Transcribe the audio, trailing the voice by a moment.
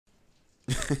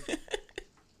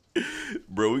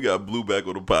Bro, we got Blue back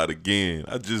on the pod again.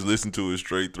 I just listened to it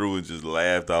straight through and just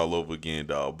laughed all over again,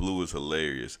 dog. Blue is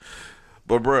hilarious.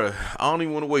 But, bro, I don't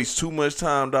even want to waste too much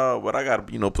time, dog. But I got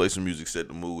to, play some music, set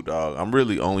the mood, dog. I'm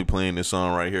really only playing this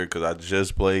song right here because I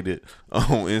just played it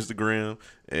on Instagram.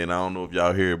 And I don't know if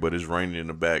y'all hear it, but it's raining in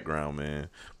the background, man.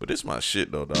 But this my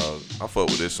shit, though, dog. I fuck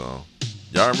with this song.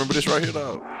 Y'all remember this right here,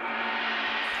 dog?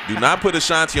 Do not put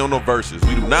Ashanti on no verses.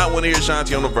 We do not want to hear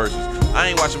Ashanti on the verses. I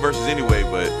ain't watching verses anyway,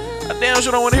 but I damn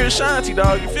sure don't want to hear Ashanti,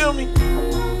 dog. You feel me?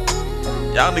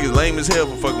 Y'all niggas lame as hell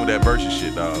for fucking with that versus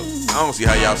shit, dog. I don't see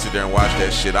how y'all sit there and watch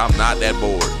that shit. I'm not that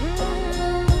bored.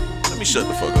 Let me shut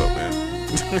the fuck up, man.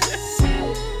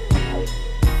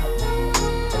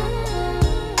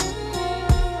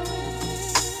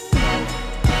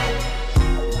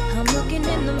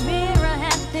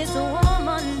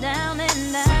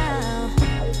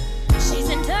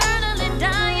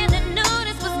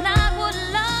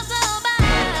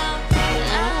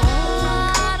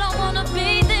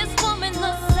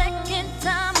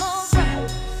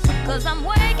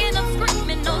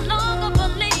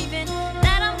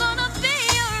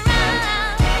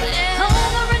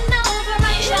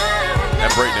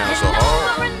 Breakdown so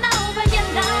hard.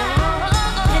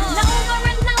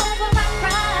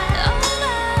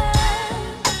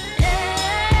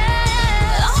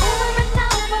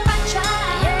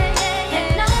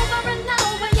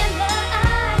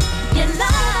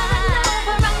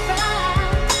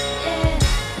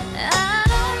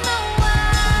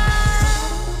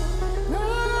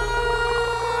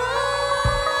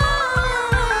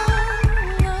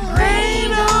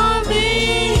 Rain on me.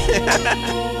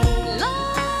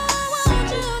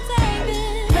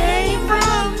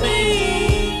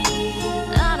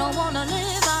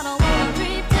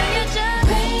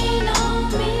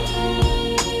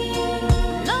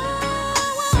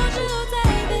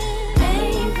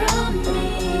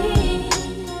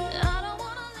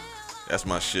 That's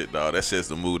my shit, dog. That sets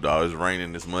the mood, dog. It's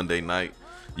raining this Monday night.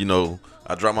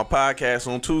 I drop my podcast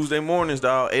on Tuesday mornings,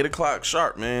 dog, 8 o'clock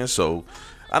sharp, man. So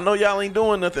I know y'all ain't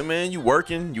doing nothing, man. You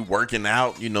working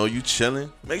out, you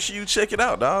chilling. Make sure you check it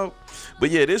out, dog. But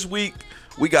yeah, this week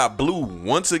we got Blue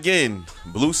once again.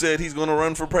 Blue said he's gonna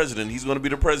run for president. He's gonna be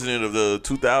the president of the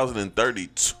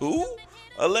 2032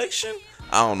 election.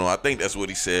 I don't know. I think that's what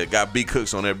he said. Got B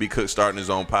Cooks on there. B Cooks starting his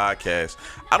own podcast.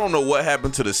 I don't know what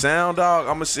happened to the sound, dog.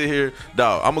 I'm going to sit here.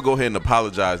 Dog, I'm going to go ahead and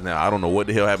apologize now. I don't know what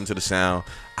the hell happened to the sound.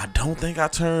 I don't think I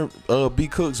turned B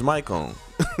Cooks' mic on.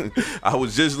 I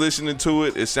was just listening to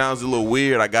it. It sounds a little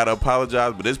weird. I got to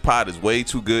apologize, but this pod is way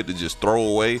too good to just throw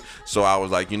away. So I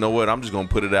was like, you know what? I'm just going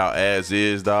to put it out as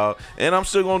is, dog. And I'm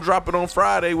still going to drop it on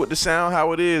Friday with the sound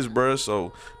how it is, bro.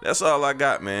 So that's all I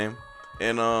got, man.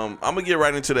 And I'm going to get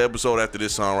right into the episode after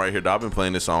this song right here, dog. I've been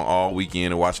playing this song all weekend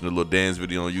and watching the little dance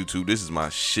video on YouTube. This is my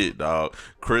shit, dog.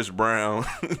 Chris Brown.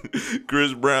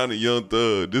 Chris Brown and Young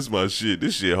Thug. This is my shit.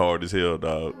 This shit hard as hell,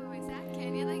 dog.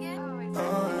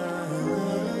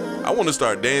 I want to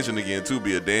start dancing again, too.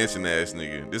 Be a dancing ass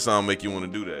nigga. This song make you want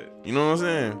to do that. You know what I'm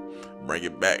saying? Bring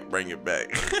it back. Bring it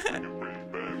back.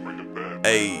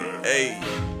 Hey.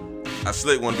 I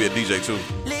slick want to be a DJ, too.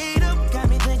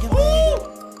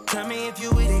 Tell me if you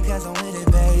with it, cause I'm with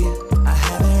it, babe. I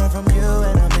haven't heard from you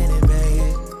and I'm in it,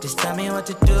 babe. Just tell me what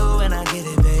to do and I get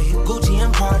it, babe. Gucci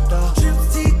and Prada. Trip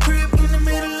crib in the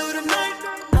middle of the night.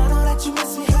 I know that you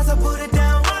miss me cause I put it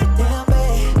down right. Damn,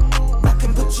 babe. I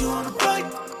can put you on a flight.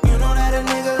 You know that a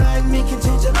nigga like me can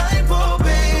change your life, oh,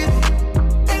 baby.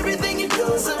 Everything you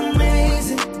do is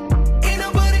amazing. Ain't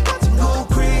nobody got to go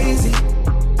crazy.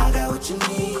 I got what you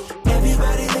need.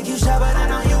 Everybody think you shy, but I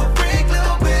know you a freak,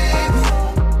 little baby.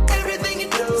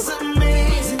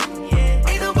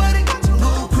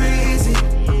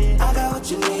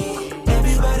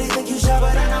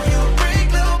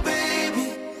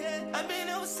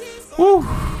 Woo.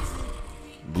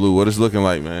 Blue, what it's looking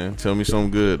like, man? Tell me something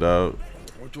good, dog.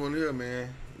 What you want to hear,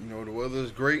 man? The weather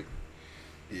is great.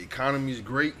 The economy is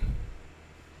great.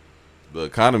 The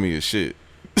economy is shit.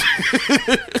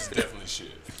 It's definitely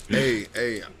shit.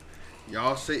 Hey,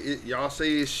 y'all say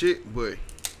it's shit, but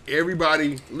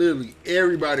literally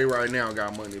everybody right now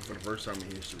got money for the first time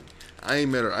in history. I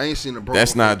ain't seen a broke.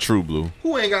 That's not true, Blue.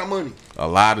 Who ain't got money? A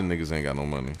lot of niggas ain't got no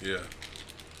money. Yeah.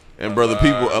 And brother,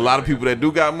 a lot of people that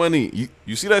do got money,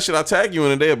 you see that shit I tagged you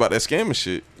in today about that scamming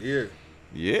shit. Yeah.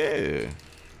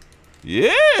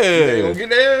 They gonna get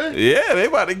there? Yeah, they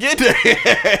about to get there.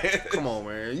 Come on,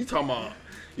 man. You talking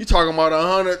about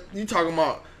 100? You talking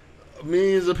about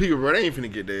millions of people, bro? They ain't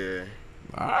finna get there.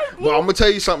 All right, Well, I'm gonna tell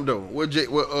you something though.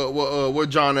 What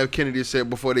John F. Kennedy said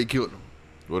before they killed him.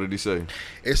 What did he say?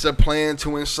 It's a plan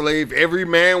to enslave every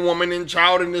man, woman, and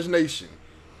child in this nation.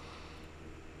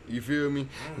 You feel me?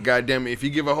 God damn it. If you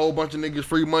give a whole bunch of niggas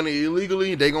free money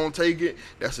illegally, they gonna take it.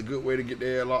 That's a good way to get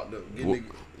their ass locked up. Get niggas,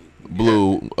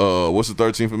 Blue, what's the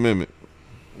 13th Amendment?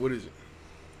 what is it?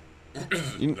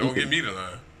 Don't get me to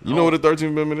lie. You know what the 13th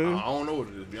Amendment is? I don't know what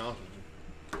it is, to be honest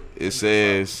with It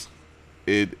says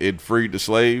it freed the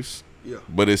slaves, you. Yeah.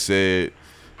 but it said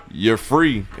you're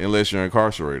free unless you're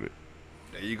incarcerated.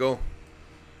 There you go.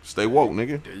 Stay woke,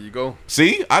 nigga. There you go.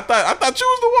 See, I thought you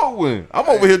was the woke one. I'm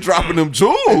over here dropping them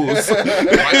jewels. Mic drop,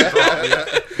 man.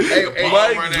 Hey, Bomb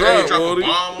Mike right now. drop, Drop a Woody.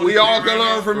 bomb on we the all beat can right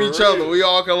learn now. from each other. We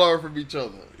all can learn from each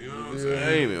other. You know what I'm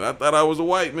saying? Ain't it? I thought I was a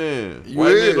white man. You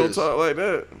White men is. don't talk like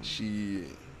that. Shit.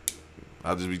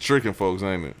 I just be tricking folks,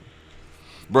 ain't it?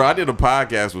 Bro, I did a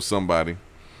podcast with somebody,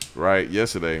 right,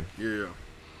 yesterday. Yeah.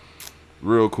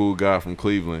 Real cool guy from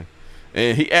Cleveland.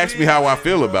 And he asked me how I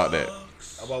feel about that.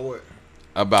 About what?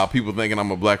 About people thinking I'm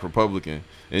a black Republican.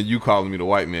 And you calling me the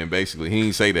white man, basically. He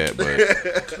didn't say that,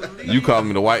 but you calling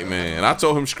me the white man. And I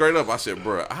told him straight up, I said,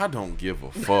 bro, I don't give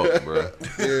a fuck, bro.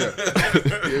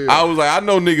 Yeah. I was like, I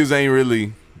know niggas ain't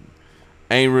really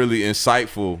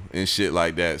insightful and shit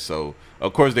like that. So,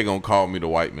 of course they gonna call me the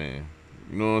white man.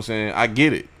 You know what I'm saying? I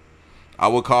get it. I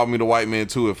would call me the white man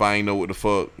too if I ain't know what the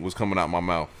fuck was coming out my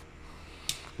mouth.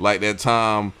 Like that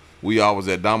time we all was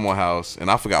at Damo house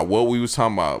and I forgot what we was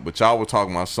talking about, but y'all were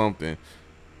talking about something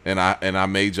and I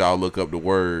made y'all look up the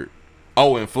word.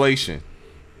 Oh, inflation.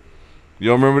 You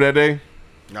don't remember that day?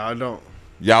 No, I don't.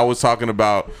 Y'all was talking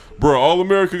about, bro, all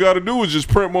America got to do is just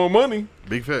print more money.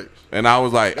 Big facts. And I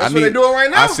was like, That's what they doing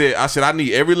right now. I said, I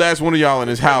need every last one of y'all in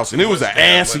this house. And it was an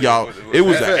ass of y'all. It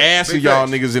was an Big ass of facts. y'all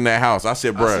niggas in that house. I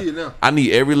said, I bro, see it now. I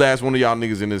need every last one of y'all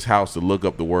niggas in this house to look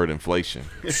up the word inflation.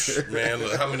 Man,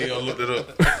 look, how many of y'all looked it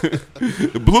up?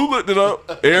 The Blue looked it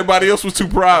up. Everybody else was too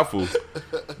prideful.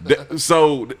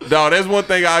 So, dog, that's one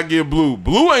thing I give Blue.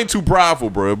 Blue ain't too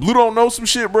prideful, bro. Blue don't know some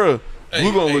shit, bro.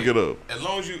 Blue gonna look it up. As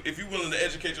long as if you're willing to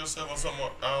educate yourself on something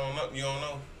I don't know, you don't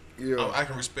know. Yeah. I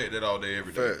can respect that all day,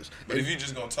 every day. Facts. But if you're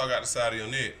just gonna talk out the side of your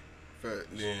neck, Facts.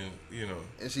 then you know.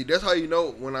 And see, that's how you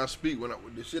know when I speak,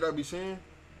 the shit I be saying,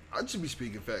 I just be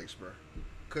speaking facts, bro.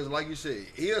 Cause like you said,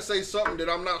 he'll say something that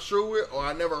I'm not sure with, or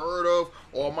I never heard of,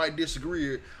 or I might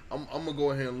disagree. I'm gonna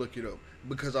go ahead and look it up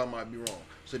because I might be wrong.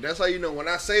 So that's how you know when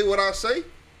I say what I say,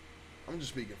 I'm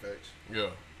just speaking facts. Yeah.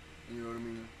 You know what I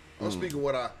mean? I'm speaking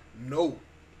what I know.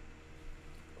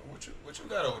 What you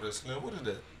got over there, Slim? What is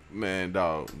that? Man,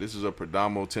 dog, this is a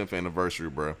Perdomo 10th anniversary,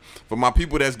 bro. For my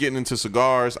people that's getting into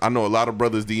cigars, I know a lot of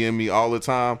brothers DM me all the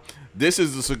time. This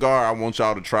is the cigar I want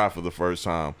y'all to try for the first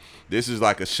time. This is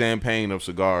like a champagne of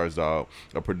cigars, dog.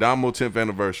 A Perdomo 10th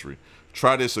anniversary.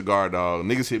 Try this cigar, dog.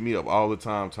 Niggas hit me up all the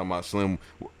time talking about Slim.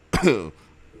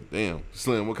 Damn,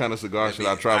 Slim, what kind of cigar should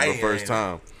I try for the first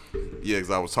time? Yeah,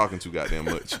 because I was talking too goddamn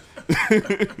much.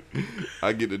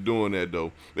 I get to doing that,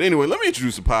 though. But anyway, let me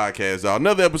introduce the podcast, dog.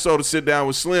 Another episode of Sit Down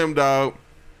with Slim, dog.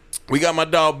 We got my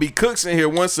dog B Cooks in here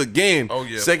once again. Oh,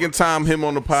 yeah. Second time him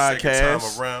on the podcast. Second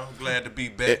time around. Glad to be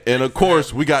back. And of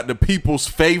course, we got the people's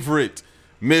favorite,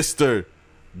 Mr.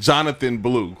 Jonathan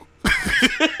Blue.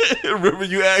 Remember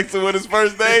you asked him what his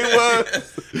first name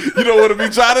was? You don't want to be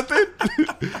Jonathan?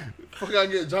 Fuck, I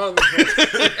get Jonathan.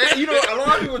 And you know, a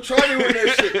lot of people try me with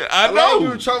that shit. I A lot know. of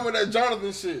people try me with that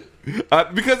Jonathan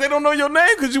shit. Because they don't know your name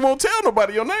because you won't tell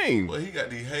nobody your name. Well, he got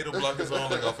these hater blockers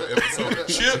on like off an episode of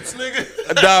Chips, nigga.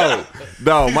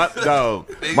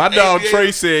 My dog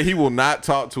Trey said he will not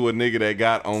talk to a nigga that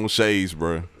got on shades,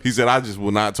 bro. He said, I just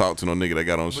will not talk to no nigga that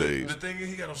got on But shades. the thing is,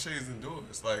 he got on shades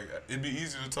indoors. Like, it'd be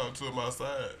easier to talk to him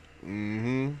outside.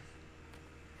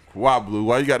 Why, Blue?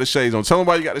 Why you got the shades on? Tell him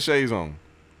why you got the shades on.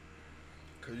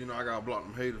 Cause you know I gotta block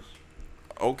them haters.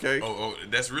 Okay. Oh,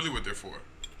 that's really what they're for.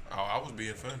 Oh, I was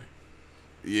being funny.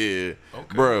 Yeah.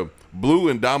 Okay. Bro, Blue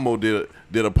and Damo did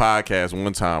a podcast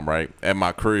one time, right? At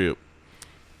my crib.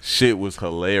 Shit was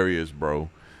hilarious, bro.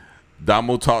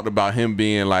 Damo talked about him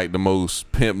being like the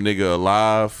most pimp nigga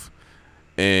alive.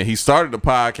 And he started the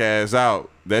podcast out.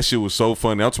 That shit was so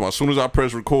funny. I'm talking about, as soon as I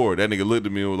pressed record, that nigga looked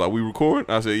at me and was like, we record?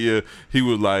 I said, yeah. He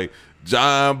was like,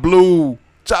 John Blue,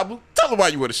 tell him why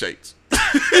you wear the shades.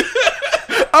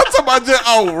 I'm talking about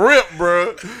just rip,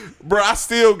 bro. Bro, I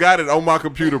still got it on my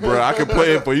computer, bro. I can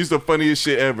play it for you. It's the funniest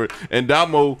shit ever. And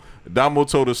Damo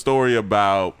told a story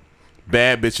about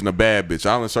bad bitch and a bad bitch.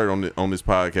 I'll insert on this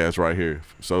podcast right here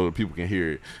so that people can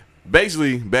hear it.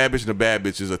 Basically, bad bitch and a bad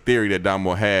bitch is a theory that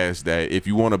Damo has that if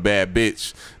you want a bad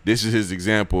bitch, this is his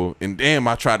example. And damn,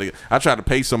 I tried to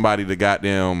pay somebody to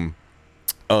goddamn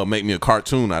make me a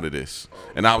cartoon out of this.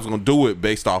 And I was gonna do it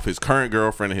based off his current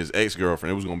girlfriend and his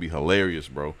ex-girlfriend. It was gonna be hilarious,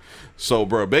 bro. So,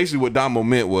 bro, basically what Damo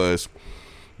meant was,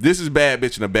 this is Bad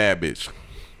Bitch and a Bad Bitch.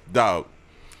 Dog,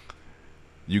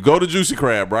 you go to Juicy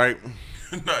Crab, right?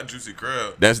 Not Juicy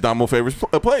Crab. That's Damo's favorite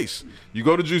place. You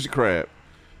go to Juicy Crab.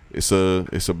 It's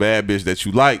a bad bitch that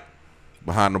you like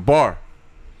behind the bar.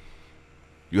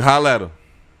 You holla at her.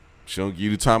 She don't give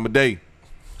you the time of day.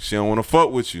 She don't want to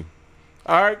fuck with you.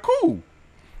 All right, cool.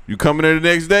 You coming there the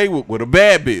next day with a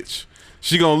bad bitch.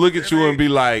 She gonna look at you and be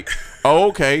like, oh,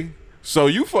 okay. So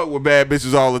you fuck with bad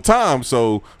bitches all the time.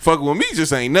 So fucking with me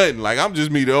just ain't nothing. Like, I'm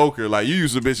just mediocre. Like, you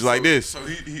used to bitches like this. So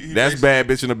he That's bad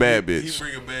bitch and a bad He bitch.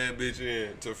 bring a bad bitch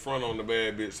in to front on the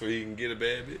bad bitch so he can get a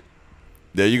bad bitch.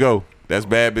 There you go. That's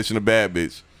bad bitch and a bad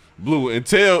bitch. Blue, and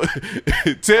tell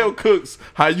Cooks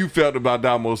how you felt about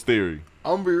Damo's theory.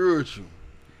 I'm gonna be real with you.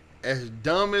 As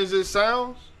dumb as it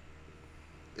sounds,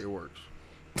 it works.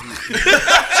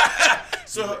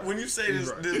 So when you say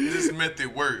this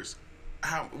method works,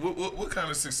 what kind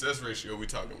of success ratio are we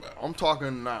talking about? I'm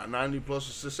talking 90 plus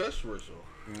success ratio.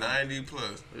 90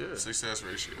 plus Yeah. success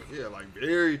ratio. Yeah, like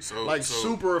very, So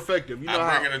super effective. You know I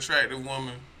how? bring an attractive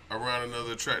woman around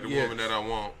another attractive Yes. woman that I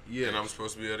want, Yes. and I'm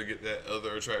supposed to be able to get that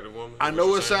other attractive woman. I What know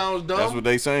you it saying? sounds dumb. That's what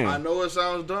they saying. I know it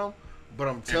sounds dumb, but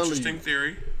I'm telling Interesting you,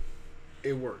 theory.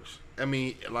 it works. I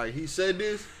mean, like he said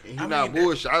this, and he I not mean,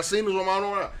 bullshit. I seen this with my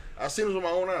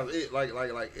own eyes.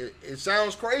 It it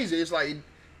sounds crazy. It's like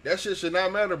that shit should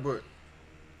not matter, but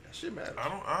that shit matters. I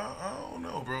don't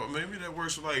know, bro. Maybe that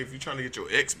works for like if you're trying to get your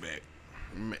ex back.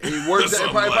 It works. It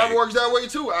Something probably like- works that way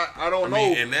too. I don't know.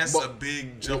 And that's but, a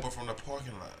big jumper from the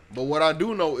parking lot. But what I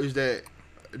do know is that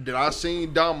I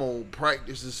seen Damo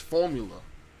practice this formula,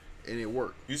 and it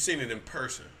worked. You seen it in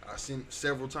person, I seen it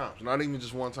several times, not even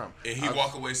just one time. and he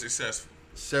walk away successful.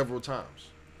 Several times.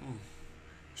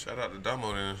 Shout out to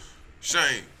Damo then.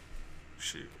 Shane.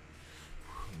 Shit.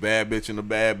 Bad bitch and a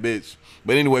bad bitch.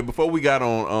 But anyway, before we got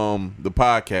on the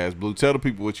podcast, Blue, tell the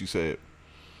people what you said.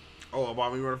 Oh,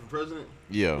 about me running for president?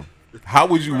 Yeah. How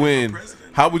would you Running win? for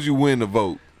president? How would you win the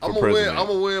vote for I'm gonna win. president? I'm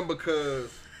gonna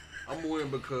win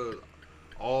because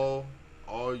all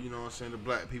you know what I'm saying, the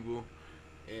black people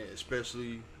and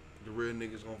especially the real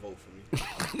niggas gonna vote for me.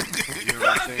 You know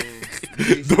what I'm saying?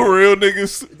 Jay-Z, The real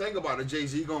niggas. think about it.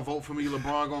 Jay-Z gonna vote for me.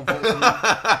 LeBron gonna vote for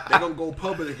me. They gonna go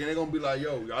public and they gonna be like,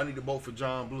 "Yo, y'all need to vote for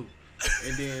John Blue."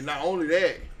 And then not only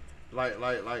that,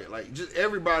 like just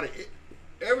everybody,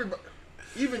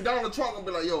 even Donald Trump gonna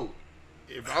be like, "Yo,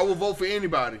 if I would vote for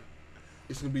anybody,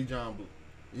 it's gonna be John Blue."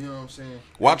 You know what I'm saying?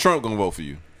 Why Trump gonna vote for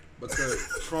you? Because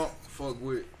Trump fuck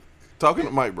with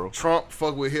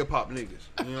hip hop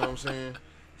niggas. You know what I'm saying?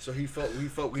 So he fuck He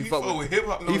with fuck with hip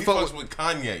hop. No, he fucks with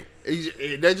Kanye.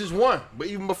 That's just one. But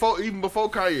even before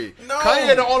Kanye, No,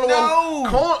 Kanye the only no.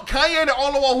 one. Kanye the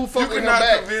only one who You fuck with him cannot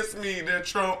back. convince me that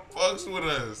Trump fucks with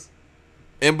us.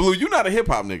 And Blue, you not a hip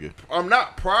hop nigga. I'm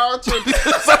not prior to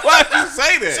So why'd you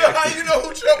say that? So how you know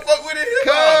who Trump fuck with in hip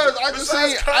hop? Cause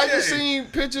I just seen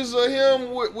pictures of him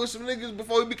with some niggas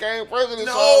before he became president.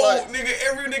 No, So I'm like, nigga,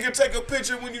 every nigga take a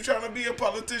picture when you trying to be a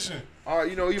politician. all right,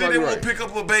 you know, you Then might they be won't right. pick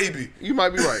up a baby. You might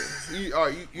be right. All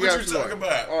right, you What you absolutely talking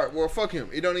right. about? All right, well, fuck him.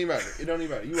 It don't even matter.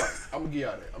 You right. I'm gonna get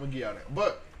out of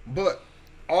that. But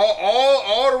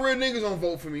all the real niggas gonna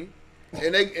vote for me,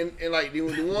 and they and like the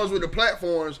ones with the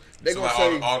platforms, they So gonna like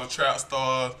say all the trap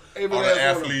stars, every all last the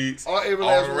one of them. athletes, Every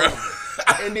all last the one of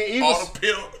them. And then even all the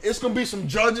pimps. it's gonna be some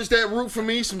judges that root for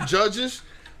me. Some judges,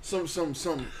 some.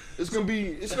 It's gonna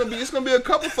be a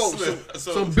couple folks.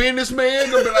 Some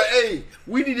businessmen gonna be like, hey,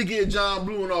 we need to get John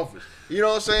Blue in office. You know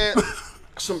what I'm saying?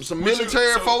 Some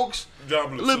military folks. John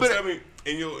Blue. A little So bit. tell me,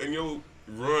 in your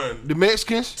run The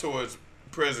Mexicans. towards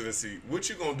presidency, what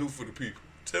you gonna do for the people?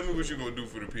 Tell me what you gonna do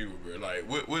for the people, bro. Like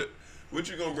what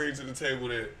you gonna bring to the table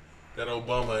that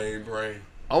Obama ain't bring?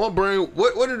 I'm gonna bring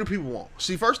what do the people want?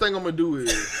 See, first thing I'm gonna do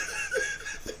is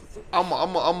I'm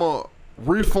gonna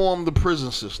reform the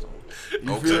prison system.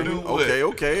 You feel me?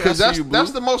 Okay. Because I see you, Blue.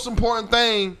 that's the most important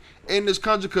thing in this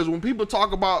country. Because when people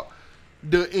talk about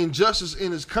the injustice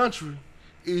in this country,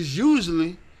 is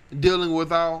usually dealing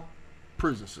with our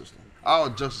prison system, our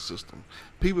justice system.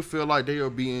 People feel like they are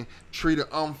being treated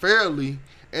unfairly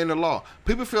in the law.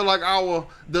 People feel like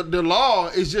the law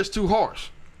is just too harsh.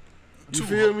 You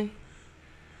feel me?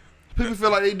 People feel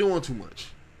like they doing too much.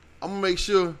 I'm gonna make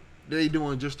sure they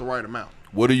doing just the right amount.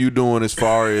 What are you doing as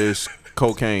far as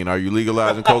cocaine? Are you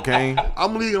legalizing cocaine?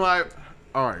 I'm legalizing.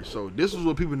 All right, so this is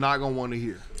what people not gonna want to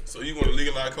hear. So you want to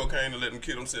legalize cocaine and let them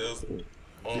kill themselves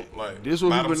on like This is what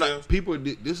by people themselves? not people.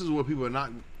 This is what people are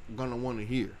not gonna want to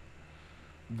hear.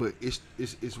 But it's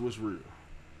what's real.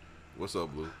 What's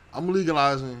up, Blue? I'm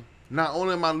legalizing. Not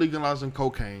only am I legalizing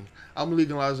cocaine, I'm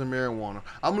legalizing marijuana.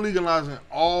 I'm legalizing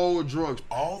all drugs.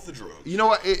 All the drugs. You know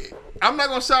what? I'm not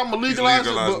gonna say I'm gonna legalize it,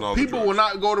 legalizing all but the people drugs. will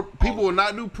not go to. People will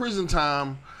not do prison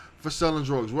time for selling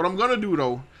drugs. What I'm gonna do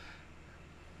though,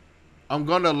 I'm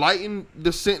gonna lighten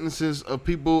the sentences of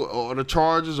people or the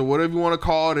charges or whatever you want to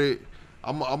call it.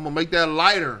 I'm gonna make that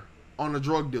lighter on the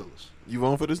drug dealers. You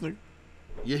voting for this nigga?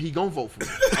 Yeah, he gonna vote for me.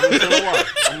 I'm gonna tell him why.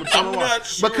 I'm gonna tell him why. not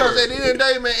sure. Because at the end of the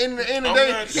day, man, at the end of the I'm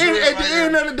day, not sure at about the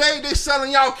end of the day, they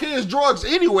selling y'all kids drugs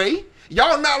anyway.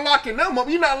 Y'all not locking them up.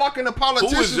 You're not locking the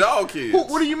politicians. Who is y'all kids?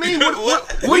 What do you mean?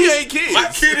 What We ain't kids. My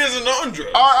kid isn't on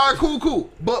drugs. all right, cool.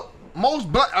 But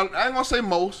most black, I ain't gonna say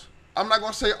most. I'm not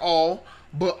gonna say all.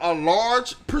 But a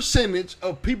large percentage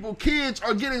of people, kids,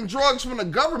 are getting drugs from the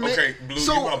government. Okay, Blue,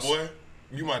 So, you my boy.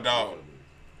 You my dog.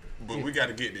 But we got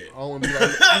to get that. I don't want to be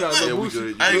like, you know, Yeah, we Boosie.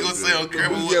 good. I ain't gonna say on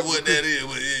camera Yeah, what that is,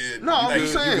 but yeah. No, I'm You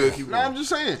just good, you saying. good, keep No, going. I'm just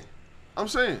saying. I'm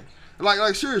saying.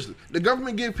 Like seriously, the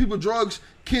government give people drugs,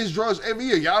 kids drugs every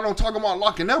year. Y'all don't talk about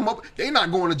locking them up. They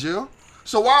not going to jail.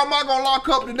 So why am I gonna lock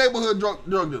up the neighborhood drug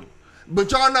dealer?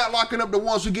 But y'all not locking up the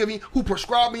ones who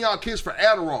prescribing y'all kids for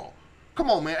Adderall.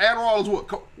 Come on, man. Adderall is what?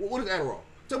 What is Adderall?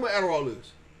 Tell me what Adderall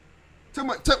is. Tell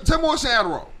me what's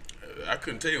Adderall. I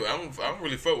couldn't tell you. I don't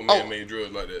really fuck with Oh. man-made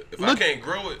drugs like that. If I Look- can't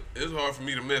grow it, it's hard for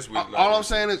me to mess with it. Like All I'm that.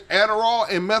 saying is Adderall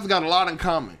and meth got a lot in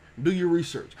common. Do your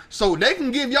research. So they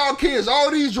can give y'all kids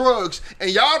all these drugs and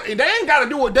they ain't got to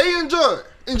do a day in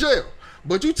jail.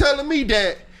 But you telling me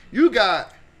that you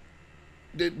got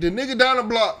the nigga down the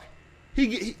block,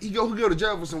 he go to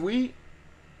jail for some weed.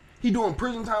 He doing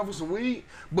prison time for some weed.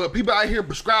 But people out here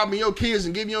prescribing your kids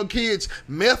and giving your kids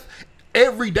meth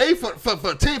every day for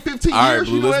 10, 15 All right, years.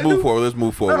 Blue, you know let's that move dude? forward. Let's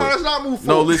move forward. No, let's not move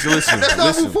forward. No, listen. Let's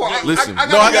not move forward. Listen. I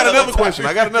No, I got another another question.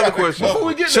 I got another question. Before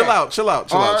we get Chill there. out. All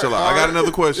right, I got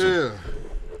another question. Yeah.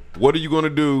 What are you gonna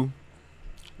do?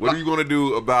 What are you gonna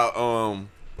do about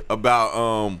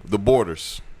the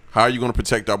borders? How are you gonna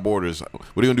protect our borders? What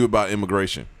are you gonna do about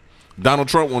immigration? Donald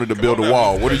Trump wanted to build a on now.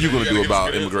 wall. What are you gonna You do gotta about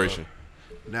get us immigration?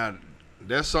 Now,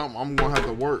 that's something I'm gonna have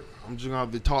to work. I'm just gonna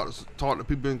have to talk to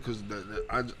people because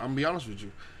I'm gonna be honest with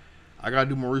you. I gotta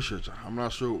do my research. I'm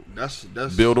not sure. That's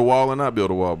Build a wall or not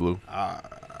build a wall, Blue? I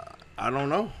don't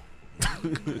know.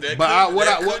 That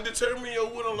But could determine your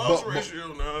win or loss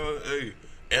ratio. Nah, hey,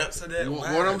 answer that.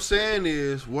 What I'm saying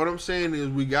is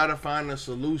we gotta find a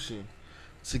solution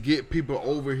to get people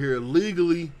over here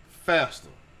legally faster.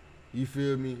 You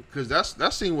feel me? Because that's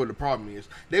seeing what the problem is.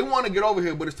 They want to get over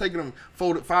here, but it's taking them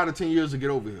 5 to 10 years to get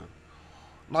over here.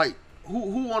 Like,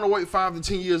 who want to wait 5 to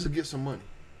 10 years to get some money?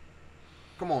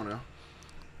 Come on now.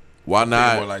 Why more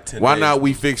not? like 10 Why days. not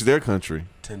we fix their country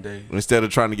 10 days. instead of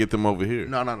trying to get them over here?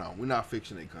 No. We're not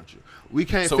fixing their country. We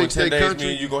can't So in fix 10 their days, country.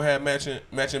 me and you gonna have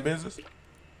matching business?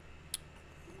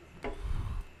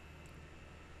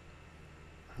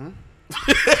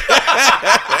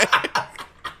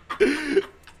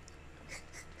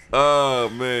 Oh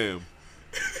man.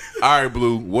 All right,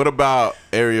 Blue. What about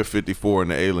Area 54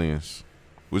 and the aliens?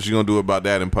 What you gonna do about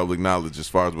that in public knowledge as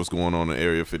far as what's going on in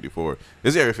Area 54?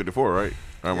 It's Area 54, right?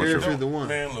 I'm not Area sure. 51.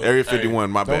 Man, look, Area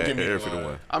 51, my don't bad. give me Area the line.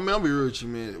 51. I mean, I'll be real with you,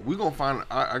 man. We're gonna find.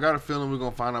 I got a feeling we're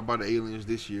gonna find out about the aliens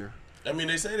this year. I mean,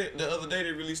 they say that the other day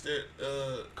they released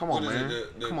that. Come on, what is man.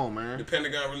 it? Come on, man. The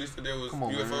Pentagon released that there was Come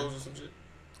on, UFOs man. or some shit.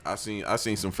 I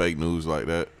seen some fake news like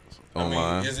that online.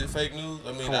 I mean, is it fake news?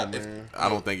 I mean, Come on, man. I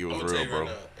don't think it was I'm gonna tell real, you right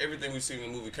bro. now, everything we see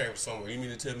in the movie came from somewhere. You mean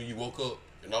to tell me you woke up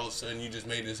and all of a sudden you just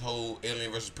made this whole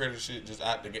Alien versus Predator shit just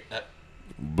out to get?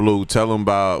 Blue, tell them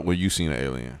about when you seen an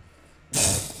alien.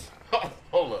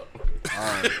 Hold up.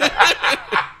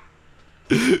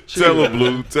 Tell them,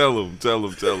 Blue. Tell them.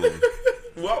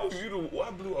 Why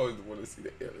Blue always the one to see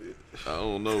the alien? I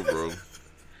don't know, bro.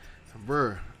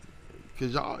 Bruh.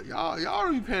 Cause y'all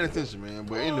don't be paying attention, man.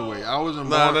 But anyway, I was in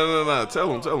Nah.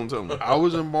 Tell them. I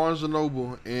was in Barnes and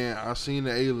Noble and I seen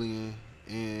the alien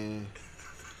and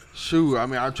shoot, I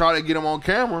mean I tried to get him on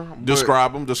camera. But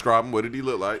Describe him. What did he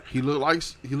look like? He looked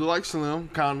like Slim,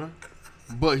 kinda,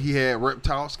 but he had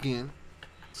reptile skin,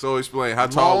 So explain. How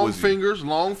tall long was he? fingers.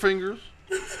 My fingers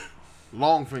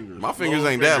Long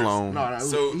ain't that fingers. long. No,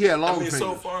 So he had long I mean, fingers.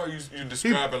 so far you're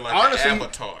describing like honestly, an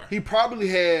avatar. He probably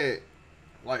had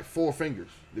like 4 fingers.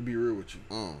 To be real with you,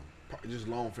 Mm. just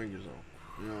long fingers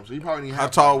on. You know what I'm saying? He probably didn't How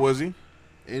have tall was he?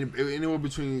 anywhere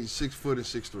between 6 foot and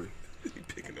 6'3".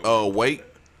 Picking up Weight.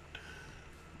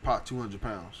 Pot 200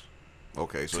 pounds.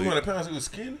 Okay, so 200 pounds. He was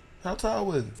skinny. How tall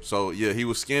was he? so yeah, he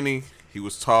was skinny. He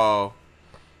was tall.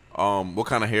 What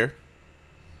kind of hair?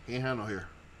 He ain't had no hair.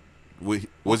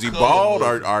 Was he color bald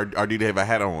was or did he have a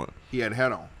hat on? He had a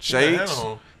hat on. Shades. Hat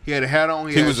on. He had a hat on.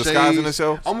 He was disguising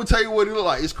himself? I'm gonna tell you what he looked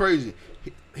like. It's crazy.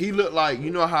 He looked like,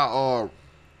 you know how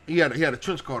he had a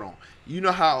trench coat on. You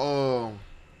know how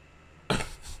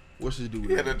what's his dude?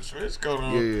 He had a trench coat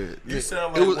on. Yeah. You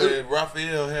sound like when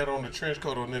Raphael had on the trench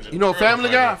coat on Ninja. You know,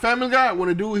 Turtles, Family Guy. When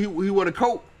the dude he wore the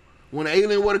coat. When the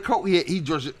alien wore the coat, he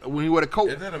dressed when he wore the coat.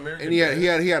 Is that American and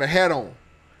he had a hat on.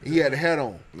 He had a hat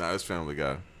on. Nah, it's Family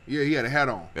Guy. Yeah, he had a hat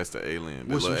on. That's the alien.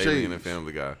 The With some little alien shades. and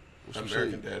Family Guy.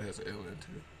 American Dad has an alien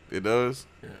too. It does?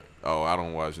 Yeah. Oh, I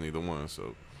don't watch neither one,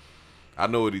 so I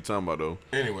know what he talking about though.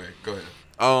 Anyway, go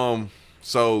ahead.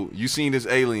 So you seen this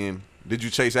alien? Did you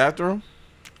chase after him?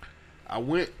 I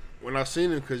went when I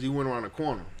seen him because he went around the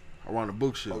corner, around the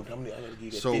bookshelf.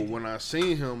 So when I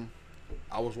seen him,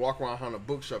 I was walking around the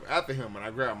bookshelf after him, and I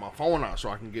grabbed my phone out so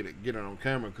I can get it on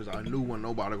camera because I knew when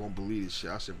nobody gonna believe this shit.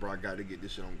 I said, bro, I got to get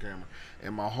this shit on camera,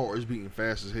 and my heart is beating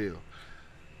fast as hell.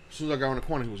 As soon as I got on the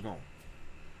corner, he was gone.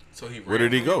 So he Where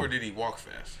did he go? Or did he walk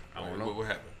fast? I don't know. What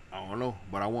happened? I don't know,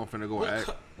 but I wasn't finna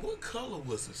go What color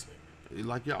was this thing? It's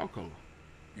like y'all color.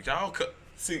 Y'all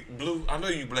see, Blue, I know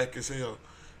you black as hell.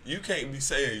 You can't be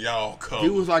saying y'all color. He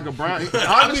was like a brown.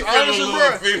 Honestly,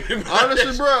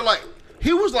 honestly, bro, like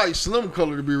he was like Slim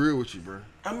color to be real with you, bro.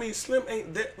 I mean, Slim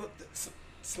ain't that.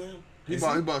 Slim. He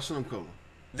bought Slim color.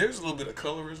 There's a little bit of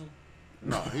colorism.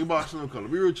 No, he bought Slim color.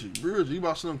 Be real with you. He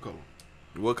bought Slim color.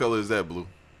 What color is that, Blue?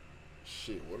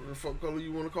 Shit, what the fuck color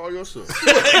you want to call yourself?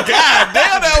 God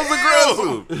damn,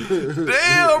 that was aggressive.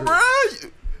 Damn, bro.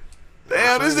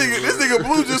 Damn, this nigga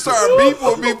Blue just started beefing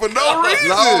with me for no reason.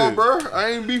 No, bro, I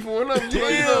ain't beefing with nothing. You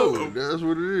know, that's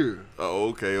what it is.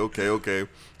 Oh, okay.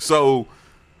 So,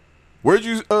 where'd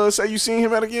you say you seen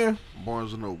him at again?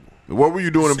 Barnes and Noble. What were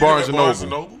you doing in Barnes and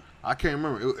Noble? I can't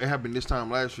remember. It happened this time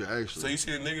last year, actually. So you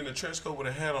see a nigga in a trench coat with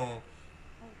a hat on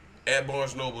at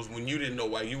Barnes Nobles when you didn't know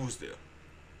why you was there.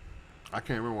 I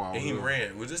can't remember why I was And he there.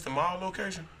 ran. Was this the mall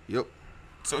location? Yep.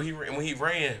 So he ran, when he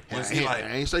ran, was I he ain't- like I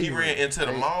ain't say he ran into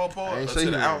the mall part I or ain't to say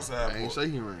he the ran. outside I ain't part? say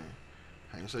he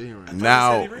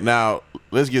ran. Now,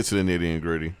 let's get to the nitty and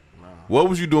gritty. What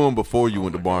was you doing before you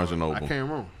went to Barnes and Noble? I can't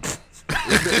remember.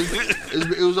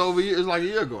 It was over. It was like a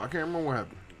year ago. I can't remember what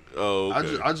happened. Oh,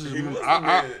 okay. I just He remember. must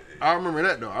have been- I remember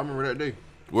that though. I remember that day.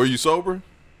 Were you sober?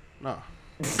 Nah.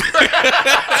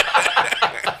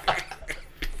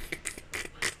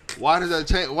 Why does that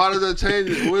change? What do they got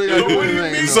to do with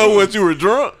anything? So what? You were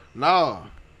drunk? Nah.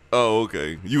 Oh,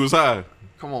 okay. You was high.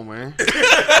 Come on, man.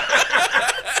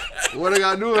 What they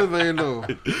got to do with anything though?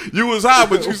 You was high,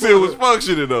 but you still was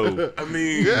functioning though. I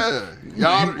mean, Yeah,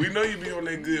 y'all. we know you be on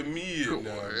that good mid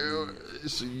now.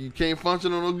 So you can't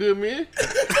function on no good men.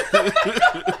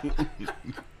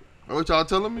 What y'all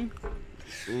telling me?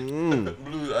 Blue,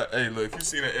 hey, look, if you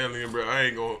see that alien, bro, I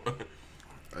ain't gonna.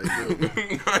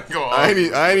 I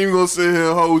ain't even gonna sit here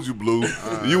and hold you, Blue.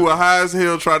 You were high as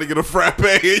hell trying to get a frappe,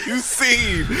 and you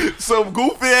seen some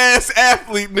goofy ass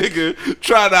athlete nigga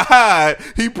try to hide.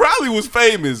 He probably was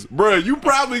famous, bruh. You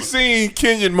probably seen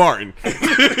Kenyon Martin.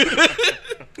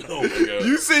 Oh my God.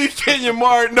 You seen Kenyon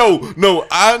Martin? No,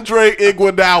 Andre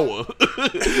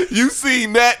Iguodala. You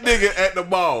seen that nigga at the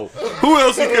mall. Who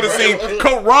else you could have seen?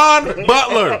 Karan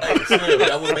Butler. Hey, Slim,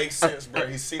 that would make sense, bro.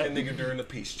 He seen a nigga during the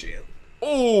Peace Jam.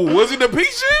 Oh, was it the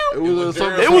Peace Jam? during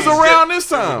It was Peace around Jam. this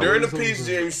time. During the Peace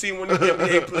Jam, you see one of the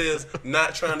NBA players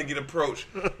not trying to get approached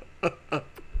and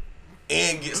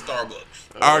get Starbucks.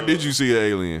 Or did you see an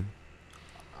alien?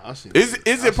 I seen Is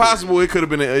it possible it could have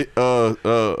been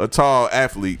a tall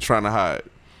athlete trying to hide?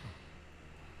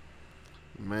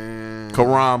 Man,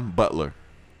 Karan Butler.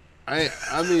 I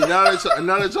mean, now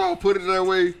that y'all put it that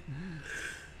way,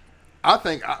 I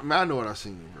think I know what I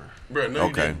seen, bro. Bro, no, you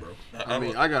Okay. didn't, bro. I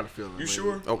mean, I got a feeling. You man.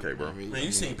 sure? Okay, bro. I mean, Man,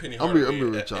 you seen Penny I'm Hardaway be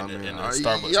with y'all, in man.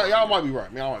 Starbucks. Y'all might be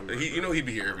right, man. Y'all might be right. You know he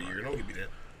be here every year. You know he be there.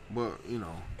 But you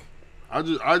know, I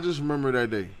just remember that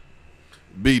day.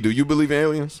 B, do you believe in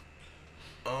aliens?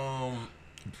 Tell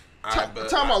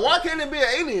me, why can't it be an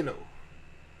alien though?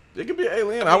 It could be an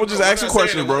alien. I was just I'm not asking saying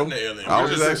questions, it bro. wasn't an alien. I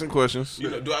was I'm just just asking questions. You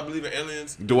know, do I believe in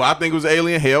aliens? Do I think it was an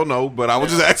alien? Hell no. But I was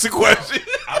just asking questions.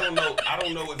 I don't know. I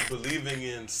don't know if believing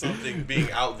in something being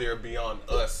out there beyond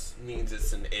us means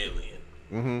it's an alien.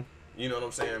 Mm-hmm. You know what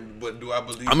I'm saying? But do I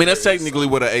believe? I mean, that's there is technically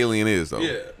what an alien is, though.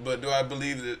 Yeah, but do I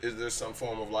believe that is there some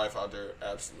form of life out there?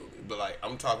 Absolutely. But like,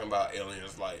 I'm talking about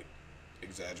aliens like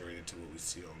exaggerated to what we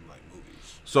see on like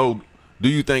movies. So, do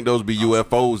you think those be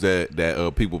UFOs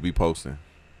that people be posting?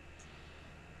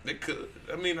 They could.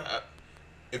 I mean,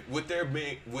 if with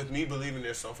me believing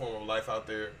there's some form of life out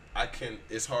there,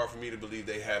 it's hard for me to believe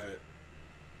they haven't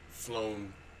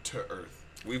flown to Earth.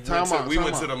 We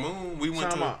went to the moon. We went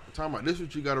to. Time out. This is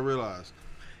what you got to realize.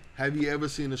 Have you ever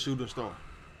seen a shooting star?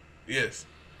 Yes.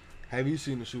 Have you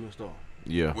seen the shooting star?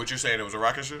 Yeah. What you saying? It was a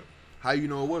rocket ship? How you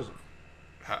know it wasn't?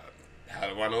 How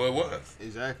do I know it was?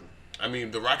 Exactly. I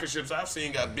mean, the rocket ships I've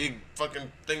seen got big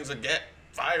fucking things of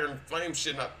fire and flame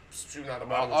shooting out the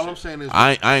bottom. All I'm saying is,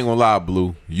 I ain't gonna lie,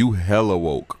 Blue. You hella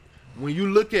woke. when you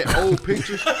look at old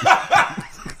pictures,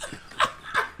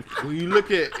 when you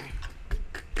look at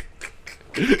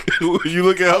You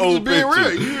look at I'm old just being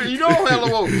pictures. real. You know hella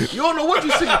woke. You don't know what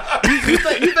you see. You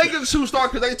think it's a shooting star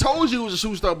because they told you it was a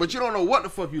shooting star, but you don't know what the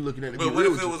fuck you looking at. To be But what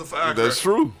real if with it you. was a firecracker? That's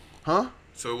true. Huh?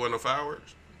 So it wasn't no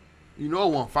fireworks? You know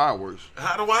it wasn't fireworks.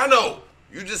 How do I know?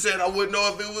 You just said I wouldn't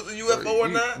know if it was a UFO or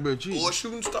not, but you- or a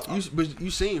shooting star. But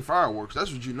you seen fireworks.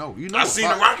 That's what you know. You know. I seen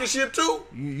a rocket ship too,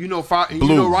 You know fire. You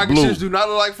Blue, know rocket Blue. ships do not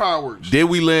look like fireworks. Did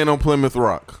we land on Plymouth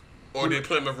Rock? or did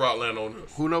Plymouth Rock land on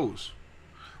us? Who knows?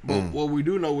 But what we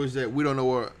do know is that we don't know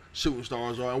what shooting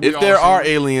stars are. And we If there all are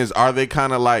seen- aliens, are they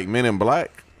kind of like Men in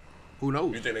Black? who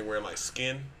knows? You think they wearing like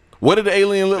skin? What did the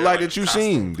alien look They're like like that you costume.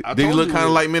 seen? I Did he told look you kind of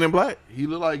that. like Men in Black? He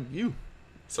look like you.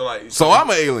 So like, So I'm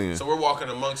an alien. So we're walking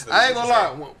amongst them. I ain't gonna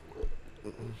lie.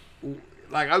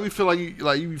 Like I be feel like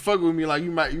you be fucking with me like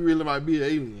you really might be an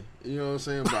alien. You know what I'm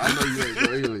saying? But I know you ain't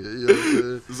no alien. You know what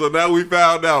I'm saying? So now we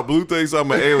found out. Blue thinks I'm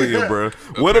an alien, bro.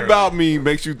 What about me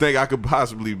makes you think I could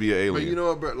possibly be an alien? But you know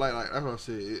what, bro? Like that's what I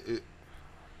said.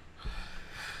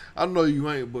 I know you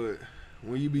ain't, but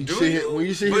when you be Do sitting, you? when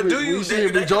you see But him, do when you? you see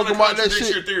him be That joking kinda about that contradicts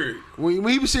shit. your theory. When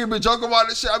you be seeing him joking about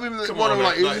that shit, I be Come wondering on,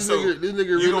 like, man. is So this nigga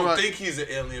really you don't like, think he's an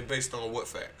alien based on what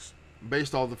facts?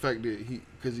 based off the fact that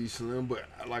because he's slim, but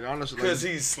like honestly, Because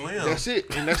like, he's slim. that's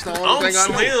it, and that's the only I'm thing I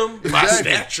know. slim by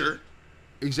Exactly. stature.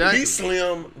 Exactly. He's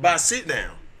slim by sit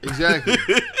down. Exactly.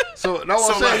 So that's what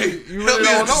So, I'm saying. like, You help really me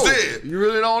don't know. understand. You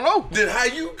really don't know. Then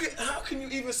how can you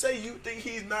even say you think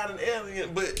he's not an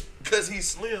alien, but because he's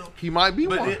slim? He might be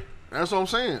But one. it- That's what I'm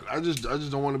saying. I just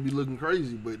don't want to be looking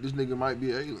crazy, but this nigga might be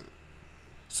an alien.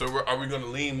 So are we going to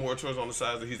lean more towards on the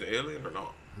side that he's an alien or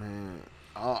not? Man,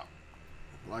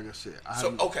 like I said,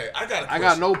 So okay, I got a question. I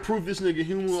got no proof this nigga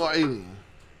human or alien.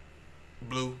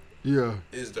 Blue. Yeah.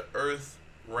 Is the Earth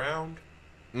round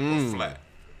or Mm. flat?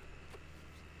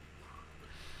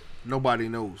 Nobody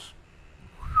knows.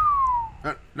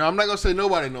 Now, I'm not going to say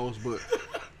nobody knows, but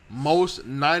most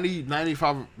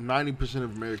 90%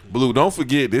 of Americans. Blue, don't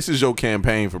forget this is your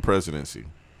campaign for presidency.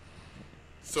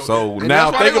 So And now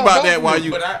that's why think they gonna about vote that for while me.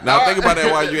 you But think about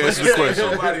that while you answer the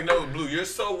question. Nobody knows Blue. You're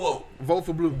so woke. Vote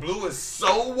for Blue. Blue is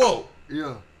so woke.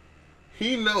 Yeah.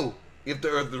 He know if the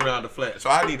Earth is round or flat. So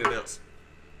I need an answer.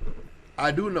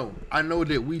 I do know. I know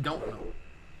that we don't know.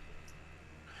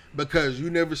 Because you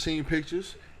never seen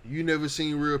pictures. You never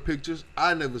seen real pictures.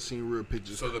 I never seen real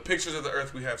pictures. So the pictures of the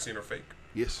Earth we have seen are fake.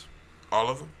 Yes. All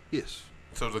of them. Yes.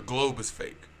 So the globe is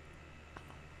fake.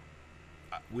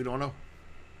 We don't know.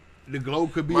 The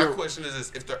globe could be My question is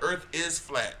this: if the Earth is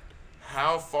flat,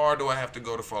 how far do I have to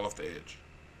go to fall off the edge?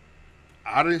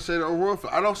 I didn't say the Earth.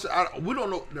 We don't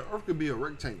know. The Earth could be a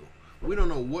rectangle. We don't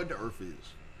know what the Earth is.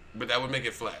 But that would make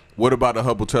it flat. What about the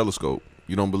Hubble telescope?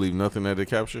 You don't believe nothing that it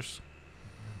captures?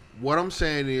 What I'm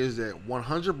saying is that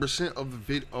 100%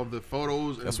 of the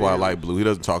photos. And That's why I videos- like Blue. He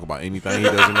doesn't talk about anything he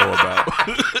doesn't know about.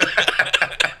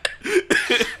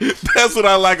 That's what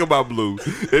I like about Blue.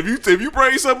 If you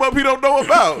bring something up he don't know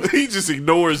about, he just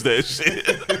ignores that shit.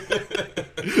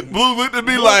 Blue looked at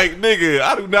me like, nigga,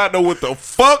 I do not know what the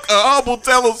fuck a Hubble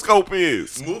telescope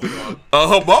is. Moving on. A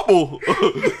Hubble,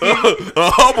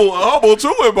 a Hubble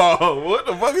chewing ball. What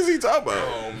the fuck is he talking about?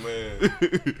 Oh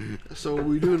man. So what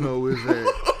we do know is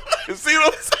that See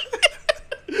what I'm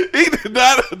saying? He did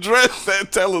not address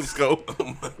that telescope. Oh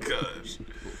my gosh.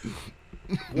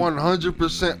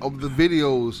 100% of the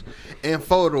videos and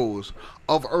photos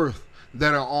of Earth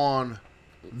that are on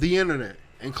the internet,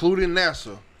 including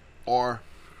NASA, are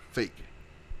fake.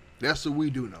 That's what we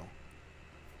do know.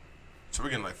 So we're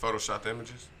getting like photoshopped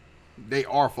images. They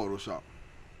are Photoshop.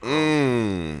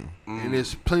 Mm. And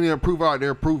there's plenty of proof out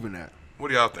there proving that. What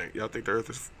do y'all think? Y'all think the Earth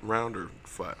is round or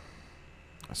flat,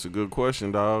 That's a good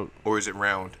question, dog. or is it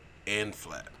round and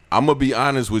flat? I'm gonna be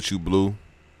honest with you, Blue.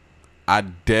 I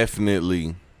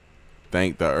definitely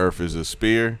think the Earth is a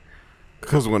sphere.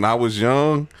 Cause when I was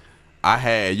young,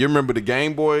 you remember the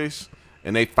Game Boys,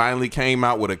 and they finally came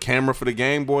out with a camera for the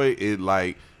Game Boy. It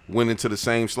like went into the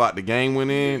same slot the game went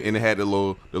in, and it had the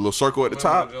little circle at the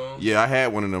top. Yeah, I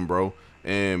had one of them, bro.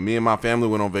 And me and my family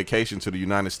went on vacation to the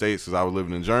United States because I was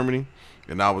living in Germany,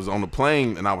 and I was on the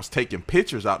plane and I was taking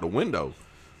pictures out the window.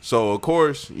 So of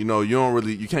course, you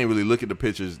can't really look at the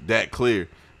pictures that clear.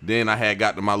 Then I had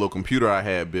got to my little computer I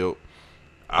had built.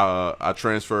 I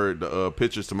transferred the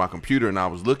pictures to my computer, and I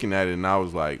was looking at it, and I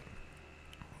was like,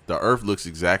 the Earth looks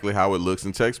exactly how it looks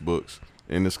in textbooks.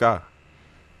 in the sky.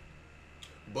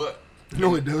 But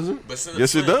No, it doesn't. but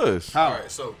Yes, it does. How? All right,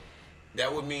 so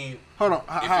that would mean Hold on.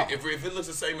 How? if it looks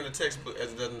the same in the textbook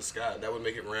as it does in the sky, that would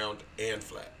make it round and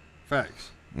flat.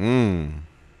 Facts.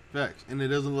 Facts. And it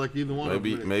doesn't look like either one of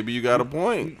them. Maybe you got a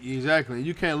point. Exactly.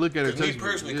 You can't look at it. Because me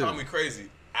personally, call me crazy.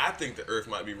 I think the Earth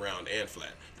might be round and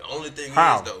flat. The only thing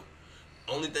How?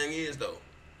 is though,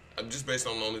 just based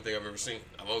on the only thing I've ever seen.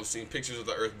 I've always seen pictures of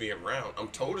the Earth being round. I'm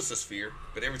told it's a sphere,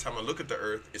 but every time I look at the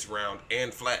Earth, it's round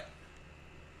and flat.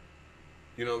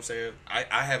 You know what I'm saying?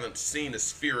 I haven't seen a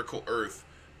spherical Earth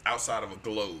outside of a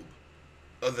globe.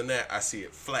 Other than that, I see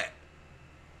it flat.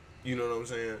 You know what I'm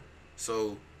saying?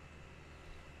 So,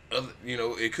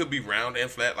 it could be round and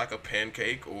flat like a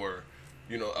pancake or,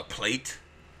 a plate.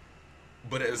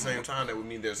 But at the same time, that would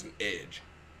mean there's an edge.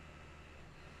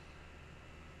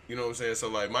 You know what I'm saying? So,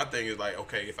 like, my thing is, like,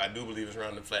 okay, if I do believe it's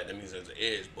round and flat, that means there's an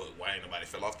edge, but why ain't nobody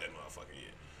fell off that motherfucker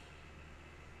yet?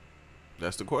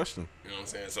 That's the question. You know what I'm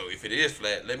saying? So, if it is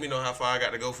flat, let me know how far I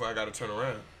got to go before I got to turn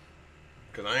around.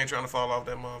 Because I ain't trying to fall off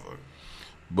that motherfucker.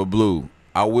 But Blue,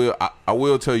 I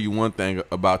will tell you one thing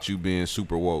about you being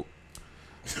super woke.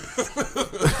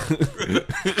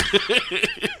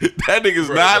 That nigga's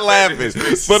not laughing.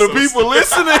 For the people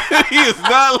listening, he is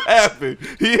not laughing.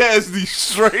 He has the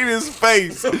straightest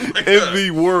face in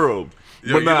the world.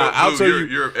 Yo, But nah, I'll tell you.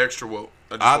 You're extra woke.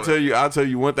 I'll tell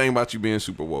you one thing about you being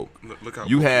super woke. Look how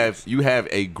You woke have he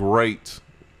is. a great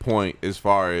point as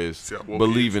far as See how woke he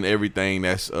believing everything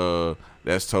that's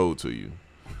told to you.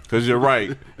 Cause you're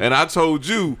right. And I told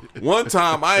you one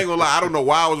time, I ain't gonna lie, I don't know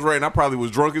why I was right, and I probably was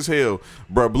drunk as hell.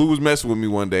 Bruh, Blue was messing with me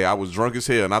one day. I was drunk as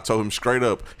hell, and I told him straight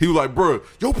up. He was like, bruh,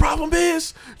 your problem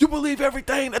is you believe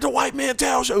everything that the white man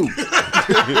tells you. And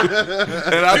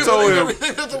I told him,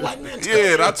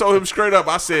 and I told him straight up,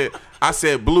 I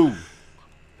said, Blue,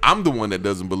 I'm the one that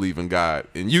doesn't believe in God,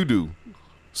 and you do.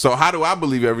 So how do I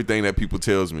believe everything that people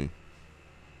tells me?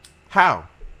 How?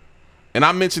 And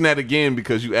I mentioned that again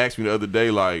because you asked me the other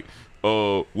day, like,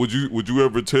 would you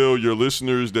ever tell your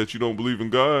listeners that you don't believe in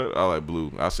God? I like,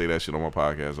 Blue, I say that shit on my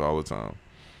podcast all the time.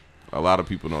 A lot of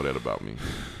people know that about me.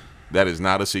 That is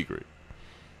not a secret.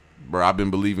 Bro, I've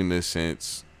been believing this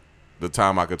since the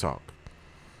time I could talk.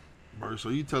 Bro, so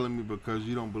you telling me because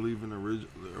you don't believe in a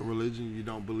religion, you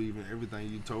don't believe in everything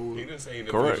you told? He didn't say he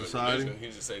didn't Correct. believe in religion. He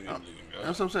just said he didn't believe in God.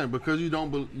 That's what I'm saying. Because you don't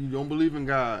believe in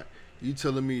God, you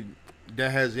telling me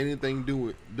that has anything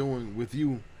doing with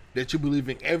you that you believe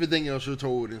in everything else you're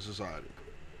told in society?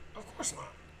 Of course not.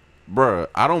 Bruh,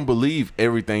 I don't believe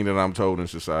everything that I'm told in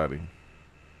society.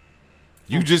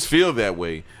 You just feel that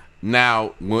way. Now,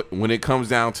 when it comes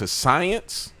down to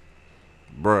science,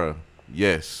 bruh,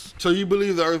 yes. So you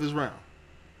believe the earth is round?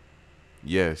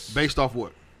 Yes. Based off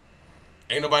what?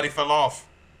 Ain't nobody fell off.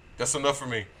 That's enough for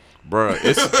me. Bruh,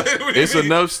 it's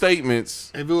enough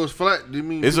statements. If it was flat, do you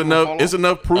mean It's people would fall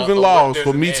enough off? proven What, laws there's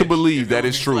for an me to edge. believe If that it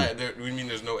it's would be true. flat, we mean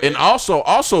there's no edge. And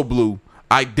also, Blue,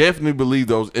 I definitely believe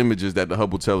those images that the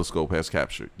Hubble telescope has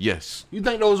captured. Yes. You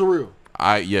think those are real?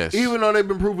 Yes. Even though they've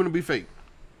been proven to be fake.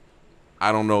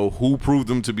 I don't know who proved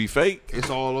them to be fake. It's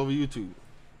all over YouTube.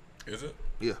 Is it?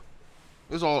 Yeah.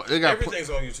 It's all. It got. Everything's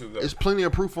on YouTube, though. It's plenty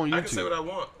of proof on YouTube. I can say what I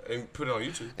want and put it on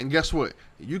YouTube. And guess what?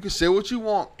 You can say what you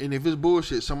want, and if it's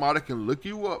bullshit, somebody can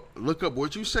look up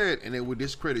what you said, and it will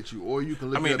discredit you, or you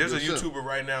can look. I mean, it up there's yourself. a YouTuber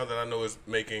right now that I know is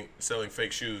selling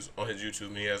fake shoes on his YouTube,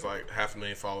 and he has like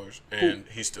 500,000 followers, and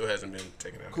Cool. he still hasn't been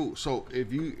taken out. Cool. So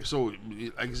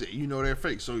like I said, you know they're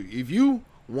fake. So if you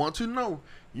want to know,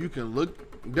 you can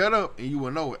look that up, and you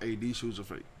will know, hey, these shoes are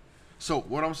fake. So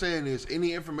what I'm saying is,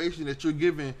 any information that you're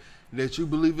giving that you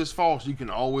believe is false, you can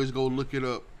always go look it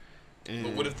up. And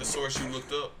But what if the source you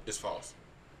looked up is false?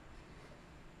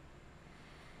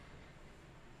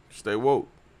 Stay woke.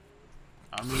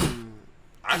 I mean,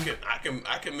 I can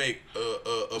make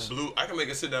I can make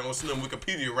a sit down on Slim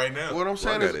Wikipedia right now. what I'm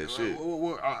saying got is, that shit.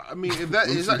 I mean, if that's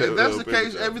Lucy got the a paper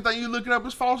case, towel. everything you looking up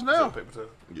is false now. Paper towel.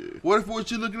 Yeah. What if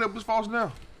what you looking up is false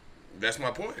now? That's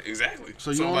my point. Exactly.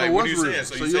 So you don't like, know what what's are you real. saying?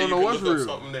 So you you say don't you know can what's look real. up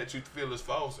something that you feel is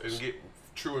false and get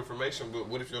true information, but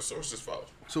what if your source is false?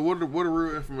 So what are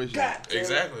real information?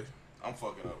 Exactly. I'm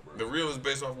fucking up, bro. The real is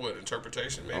based off what?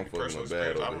 Interpretation, maybe I'm fucking personal up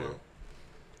bad experience. I over don't here. know.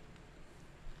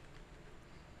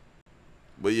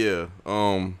 But yeah,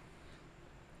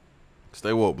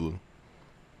 stay woke, Blue.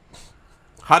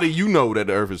 How do you know that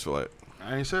the Earth is flat?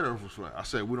 I ain't said Earth was flat. I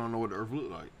said we don't know what the Earth look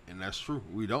like, and that's true.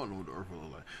 We don't know what the Earth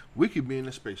look like. We could be in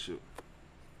a spaceship.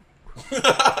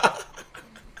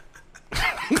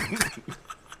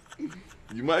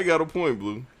 You might got a point,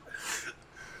 Blue.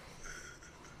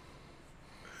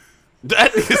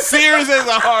 That nigga serious as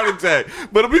a heart attack.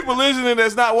 But the people listening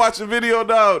that's not watching video,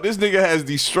 dog, this nigga has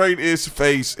the straightest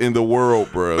face in the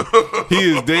world, bro.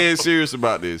 He is dead serious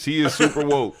about this. He is super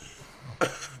woke.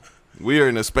 We are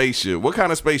in a spaceship. What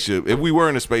kind of spaceship? If we were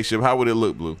in a spaceship, how would it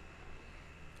look, Blue?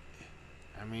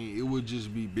 I mean, it would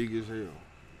just be big as hell.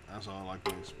 That's all I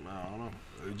can. I don't know.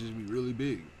 It would just be really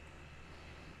big.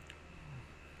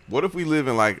 What if we live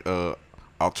in like a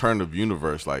alternative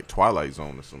universe, like Twilight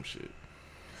Zone or some shit?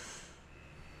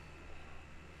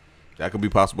 That could be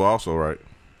possible also, right?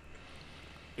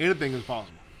 Anything is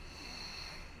possible.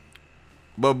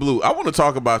 But Blue, I want to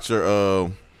talk about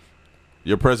your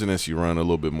presidency run a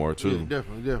little bit more too. Yeah,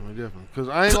 definitely. Cause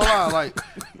I ain't gonna lie,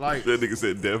 like That nigga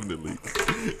said definitely.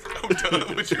 I'm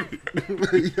done with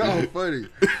you. y'all funny.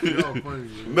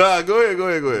 Man. Nah, go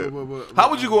ahead. But- How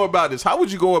would you go about this? How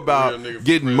would you go about Real nigga for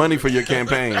getting real. money for your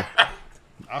campaign?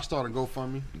 I started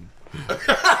GoFundMe. He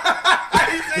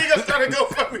said he gonna start a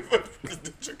GoFundMe for the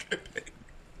presidential campaign.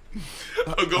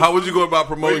 How would you go about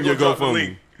promoting your Where you gonna drop the GoFundMe?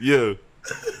 link? Yeah,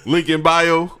 link in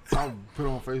bio. I'll put it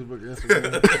on Facebook,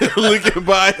 Instagram. Link in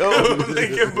bio.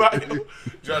 Link in bio.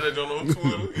 Drop that joint on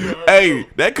Twitter. You already Hey, know.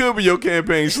 that could be your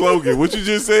campaign slogan. What you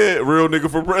just said, real nigga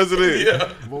for president.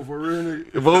 Yeah. Vote for a real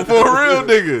nigga. Vote for a real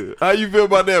nigga. How you feel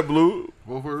about that, Blue?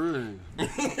 Vote for a real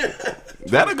nigga.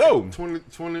 That'll go.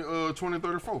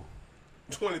 2034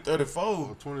 2034.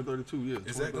 or 2032. Yeah.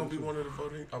 Is that gonna be one of the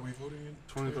voting? Are we voting in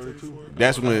 2032?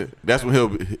 That's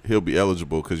when he'll be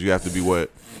eligible because you have to be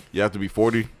what? You have to be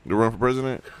 40 to run for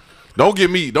president. Don't get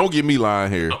me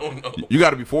lying here. Oh no. You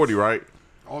got to be 40, right?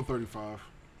 All 35.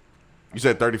 You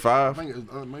said I 35. think it's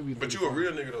maybe. But you a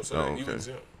real nigga though, so Oh, you okay.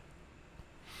 exempt.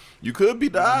 You could be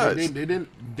They dodged. didn't.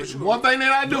 One thing they're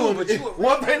not doing. but you a-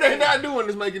 One thing they're not doing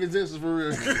is making exemptions for real.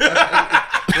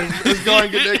 Let's go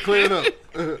and get that cleared up.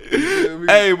 You know what I mean?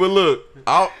 Hey, but look,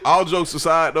 all jokes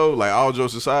aside though, like all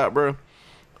jokes aside, bro.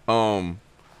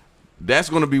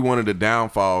 That's gonna be one of the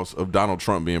downfalls of Donald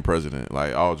Trump being president.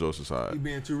 Like all jokes You aside.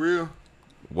 being too real?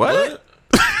 What?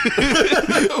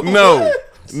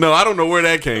 No, I don't know where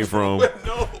that came from.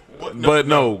 No.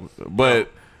 What? But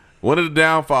one of the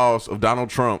downfalls of Donald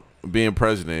Trump being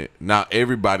president, now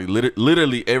everybody,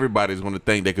 literally everybody is going to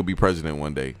think they could be president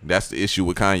one day. That's the issue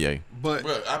with Kanye. But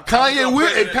Bruh, I'm Kanye will.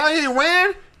 If president. Kanye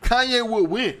ran, Kanye would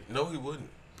win. No, he wouldn't.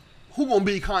 Who gonna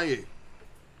beat Kanye?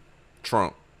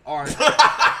 Trump. All right.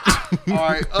 All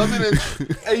right. Other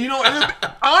than, hey, you know,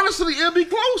 honestly, it'll be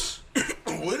close.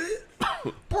 Would it?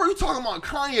 Bro, you talking about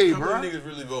Kanye, How bro? many niggas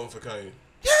really voting for Kanye?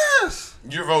 Yes.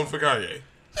 You're voting for Kanye.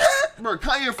 Yeah. Bro,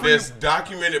 Kanye free. That's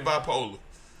documented bipolar.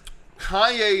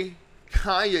 Kanye.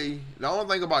 The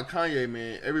only thing about Kanye,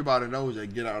 man, everybody knows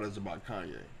that Get Out is about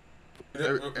Kanye.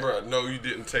 Bruh, no, you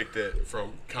didn't take that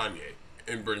from Kanye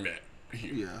and bring that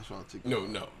here. Yeah, that's what I take.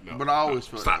 No. But I always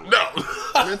felt Stop. that way.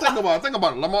 No. Man, think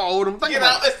about it. Lamar Odom. Think Get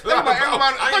about out. it. It's Think about not about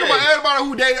everybody. Think Kanye. about everybody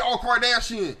who dated all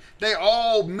Kardashian. They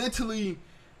all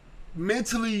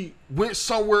mentally went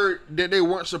somewhere that they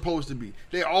weren't supposed to be.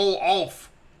 They all off.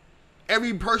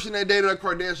 Every person that dated a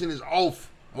Kardashian is off.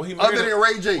 Well, he Other married than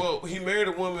Ray J. Well, he married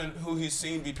a woman who he's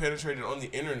seen be penetrated on the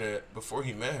internet before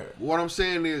he met her. What I'm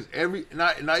saying is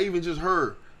not even just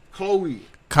her, Chloe.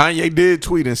 Kanye did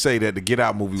tweet and say that the Get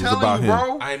Out movie was Telling about you, him.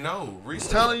 bro. I know.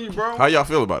 Recently. Telling you, bro. How y'all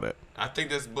feel about that? I think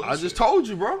that's bullshit. I just told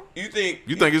you, bro. You think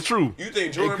It's true? You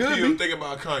think Jordan could Peele be. think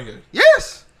about Kanye?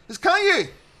 Yes, it's Kanye.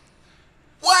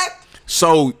 What?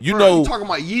 So you Bro, know, you talking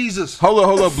about Yeezus? hold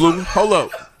up, Blue, hold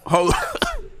up,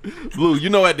 Blue. You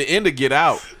know, at the end of Get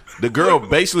Out, the girl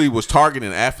basically was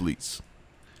targeting athletes.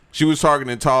 She was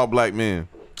targeting tall black men,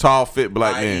 tall, fit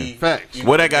black men. Facts.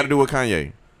 What that got to do with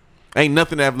Kanye? Ain't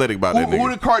nothing athletic about that Who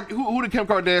nigga. did Kim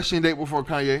Kardashian date before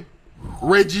Kanye?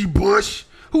 Reggie Bush.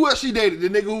 Who else she dated? The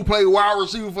nigga who played wide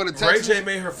receiver for the Ray Texans. J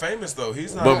made her famous though.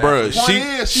 He's not. But bro, an athlete.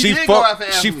 Point is, she did go after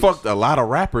she athletes. fucked a lot of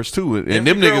rappers too, and Every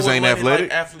them girl niggas with ain't money athletic.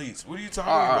 Like athletes. What are you talking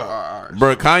All about? right.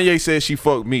 Bro, Kanye said she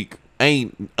fucked Meek.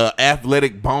 Ain't a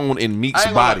athletic bone in Meek's I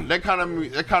ain't gonna body. lie, that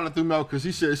kind of threw me out because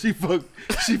he said she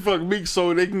fucked Meek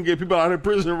so they can get people out of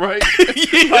prison, right?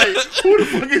 Like, who the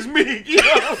fuck is Meek? You know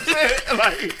what I'm saying?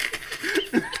 Like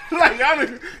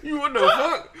you what the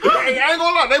fuck? I ain't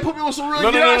gonna lie, they put me on some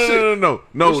real Get Out shit. No.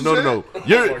 What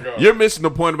you said? You're missing the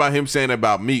point about him saying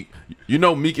about Meek. You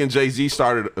know, Meek and Jay-Z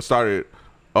started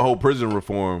a whole prison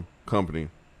reform company.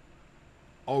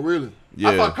 Oh really? Yeah.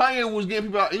 I thought Kanye was getting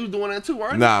people out. He was doing that too,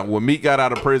 right? Nah, when Meek got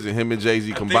out of prison, him and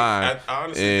Jay-Z combined, I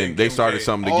honestly and think they Kim started K-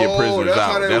 something to get Oh, prisoners that's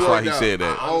how out. they That's why worked he out. said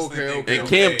that.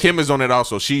 Okay. And Kim is on it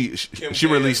also. She K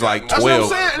released has like gotten- That's what I'm 12.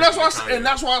 saying, and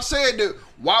that's why I said that.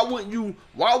 Why wouldn't you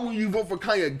vote for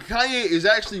Kanye? Kanye is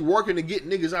actually working to get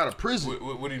niggas out of prison.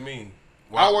 What do you mean?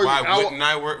 Why wouldn't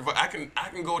I work? I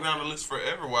can go down the list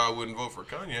forever why I wouldn't vote for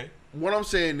Kanye. What I'm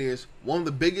saying is, one of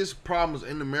the biggest problems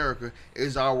in America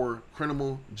is our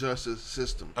criminal justice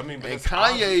system. I mean, but and it's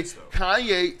obvious, though.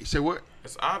 Kanye, say what?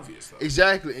 It's obvious, though.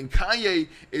 Exactly, and Kanye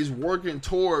is working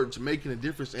towards making a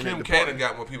difference in that Kim K department.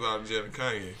 got more people out of jail than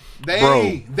Kanye.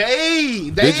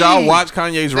 Did y'all watch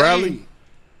Kanye's rally?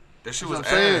 That shit That's was what I'm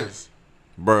saying. ass.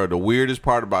 Bro, the weirdest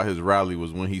part about his rally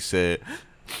was when he said,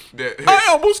 That, I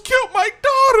almost killed my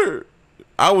daughter.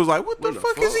 I was like, what the the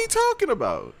fuck is fuck? he talking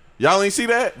about? Y'all ain't see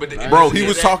that? But Bro, he yeah,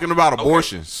 was that- talking about okay,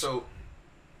 abortions. So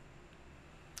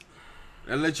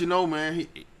That let you know, man.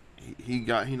 He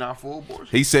not for abortion.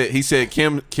 He said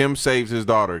Kim saved his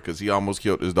daughter because he almost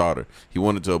killed his daughter. He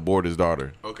wanted to abort his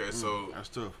daughter. okay, so That's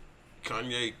tough.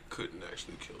 Kanye couldn't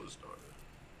actually kill his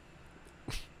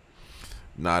daughter.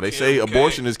 Nah, they Kim say K.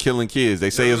 abortion is killing kids. They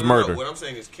say No, it's no, no, no. murder. What I'm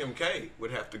saying is Kim K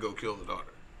would have to go kill the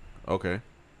daughter. Okay.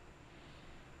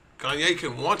 Kanye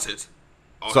can want it.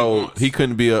 all So wants. he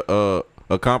couldn't be a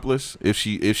accomplice if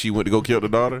she went to go kill the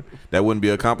daughter. That wouldn't be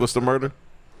accomplice to murder.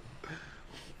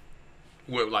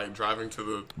 What, like driving to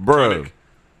the Bruh, clinic?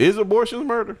 is abortion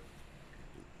murder?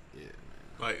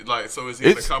 Like, so is he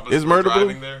an It's- accomplice it's for murder, driving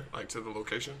Blue? there, like to the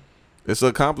location? It's an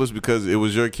accomplice because it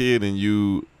was your kid and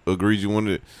you agreed you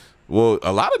wanted it. Well,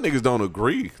 a lot of niggas don't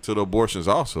agree to the abortions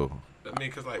also. I mean,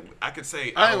 cause like I could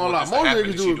say I ain't don't gonna lie. want this to Most happen, niggas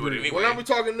and she do do it agree. anyway. When I be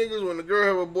talking niggas, when the girl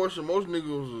have abortion, most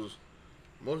niggas.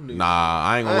 Nah,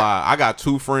 I ain't gonna lie. I got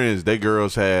two friends. They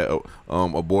girls had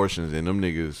abortions and them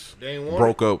niggas They ain't want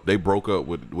broke up. They broke up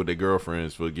with their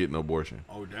girlfriends for getting an abortion.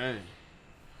 Oh dang,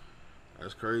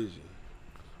 that's crazy.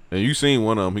 And you seen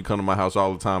one of them. He come to my house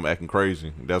all the time acting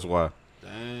crazy. That's why.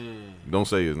 Dang. Don't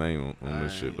say his name on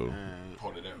this shit though. Dang.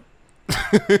 Hold it down.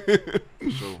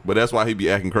 So, But that's why he be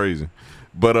acting crazy.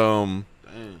 But dang.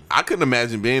 I couldn't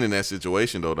imagine being in that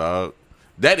situation though, dog.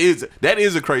 That is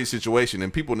a crazy situation,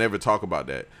 and people never talk about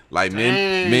that. Like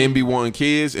men be wanting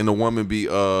kids, and the woman be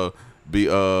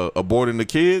aborting the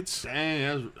kids.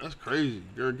 Dang, that's crazy.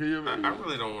 Girl, can you I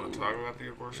really don't want to talk about the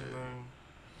abortion thing.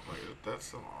 Like that's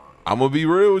so hard. I'm gonna be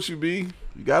real with you, B.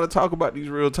 You gotta talk about these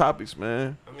real topics,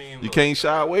 man. I mean, You look, can't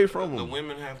shy away from the them.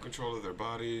 women have control of their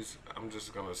bodies. I'm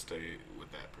just gonna stay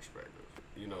with that perspective.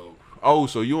 You know, Oh,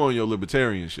 so you on your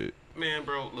libertarian shit? man,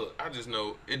 bro. Look, I just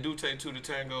know it do take two to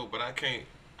tango, but I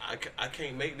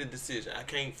can't make the decision. I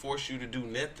can't force you to do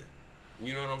nothing.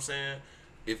 You know what I'm saying?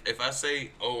 If I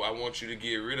say, oh, I want you to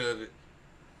get rid of it,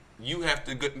 you have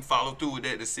to go and follow through with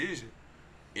that decision.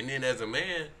 And then as a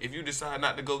man, if you decide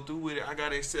not to go through with it, I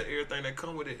gotta accept everything that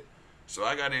come with it. So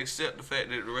I gotta accept the fact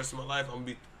that the rest of my life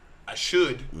I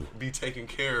should be taking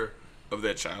care of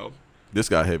that child. This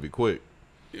got heavy quick.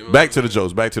 You know Back what to I'm the saying?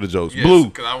 jokes. Back to the jokes. Yes, Blue.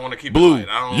 because I want to keep Blue. it light.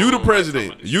 I don't You the wanna president.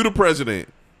 talk about this You the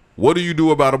president. What do you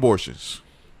do about abortions?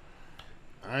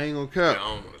 I ain't gonna shit. I cap.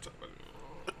 don't want to talk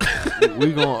about it.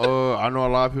 We gonna. I know a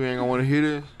lot of people ain't gonna want to hear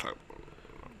this, Talk about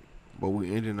it. but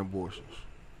we ending abortions.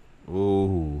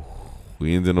 Ooh,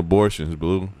 we ending abortions,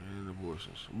 Blue, Ending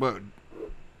abortions. But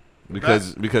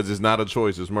because it's not a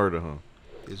choice. It's murder, huh?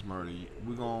 it's murder.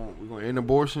 We're gonna end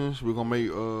abortions. We're gonna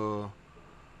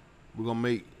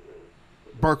make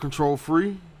birth control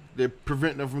free. They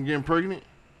prevent them from getting pregnant.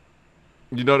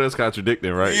 You know that's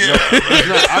contradicting, right? Yeah. It's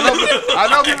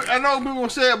not, I know people gonna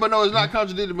say it, but no, it's not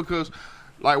contradicting because,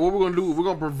 like, what we're gonna do, we're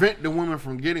gonna prevent the women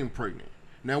from getting pregnant.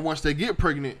 Now, once they get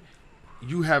pregnant,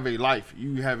 you have a life.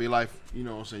 You have a life. You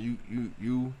know what I'm saying?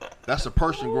 You. That's a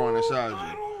person growing inside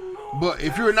you. But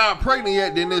if you're not pregnant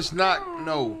yet, then it's not.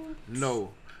 No.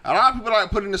 A lot of people like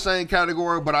put in the same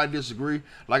category, but I disagree.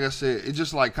 Like I said, it's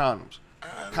just like condoms.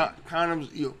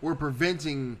 Condoms, we're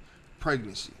preventing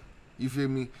pregnancy. You feel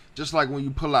me? Just like when you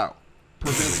pull out,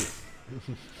 prevent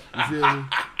it. You feel me?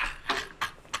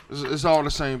 It's all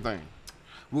the same thing.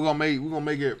 We're gonna make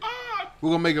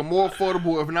it more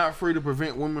affordable, if not free, to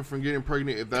prevent women from getting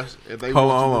pregnant. If they Hold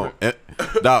want on.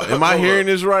 Dog, am I hearing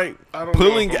this right? I don't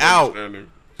know if I'm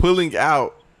understanding. Pulling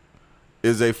out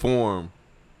is a form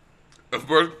Of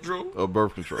birth control? of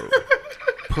birth control.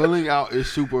 Pulling out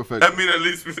is super effective. I mean, at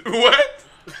least what?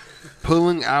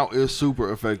 Pulling out is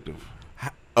super effective.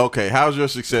 Okay, how's your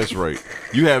success rate?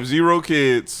 You have 0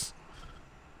 kids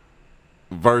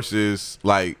versus,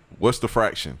 like, what's the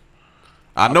fraction?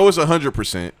 I know it's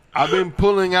 100%. I've been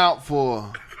pulling out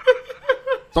for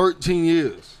 13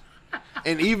 years,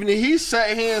 and even if he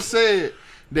sat here and said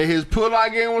that his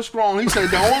pull-out game was strong, he said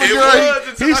the only It girl was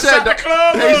until he I said shot the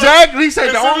club up. exactly. He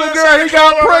said the As soon only as I girl shot he the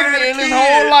got club up, I pregnant had a in his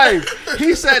kid. whole life.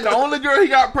 He said the only girl he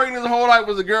got pregnant in his whole life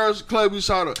was the girls' club he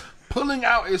shot up. Pulling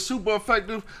out is super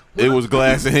effective. It was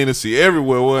glass of Hennessy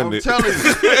everywhere, wasn't I'm it? telling you.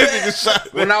 That nigga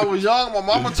shot When I was young, my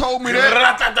mama told me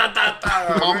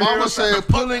that. My mama said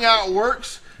pulling out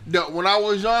works. When I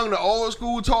was young, the old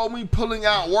school told me pulling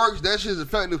out works. That shit's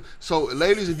effective. So,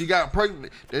 ladies, if you got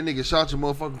pregnant, that nigga shot your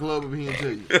motherfucking club if he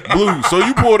didn't tell you. Blue. So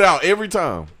you pulled out every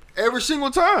time. Every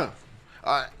single time.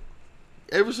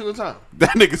 Every single time.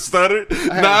 That nigga stuttered.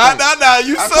 had Nah, to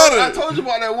you I stuttered. told you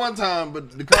about that one time, but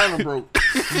the condom broke.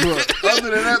 But other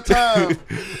than that time,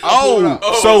 I pulled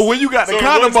out. So when you got the So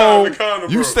condom one time on, the condom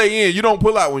you broke. stay in. You don't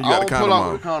pull out when you I got the don't condom pull out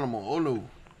on. with the condom on. Oh no.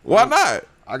 Why not?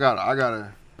 I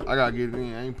gotta get it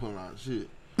in. I ain't pulling out shit.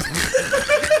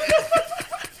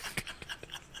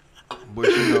 But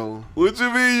you know, What you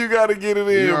mean you gotta get it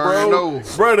in, You already bro? know.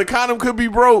 Bro, the condom could be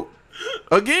broke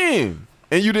again,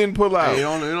 and you didn't pull out. hey, it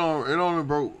only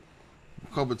broke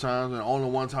a couple times, and only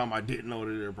one time I didn't know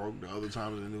that it broke. The other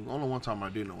times I knew. Only one time I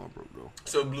didn't know it broke though.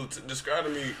 So, Blue, describe to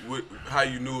me how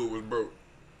you knew it was broke.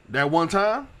 That one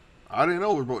time, I didn't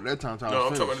know it was broke. That time, No, I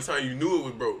I'm was talking about finished. the time you knew it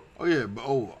was broke. Oh yeah,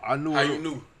 but I knew How it you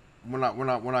knew? when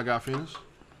I got finished.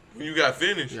 When you got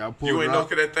finished, Yeah, I pulled you it ain't out.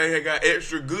 know that thing had got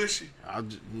extra gushy.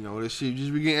 That shit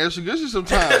just be getting extra gushy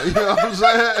sometimes. You know what I'm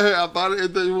saying? I thought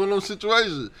it was one of those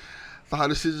situations. Thought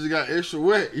the shit just got extra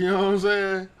wet. You know what I'm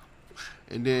saying?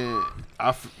 And then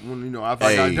after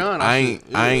I got done,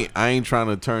 I ain't trying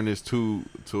to turn this to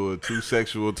a too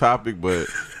sexual topic, but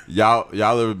y'all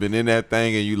ever been in that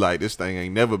thing and you like this thing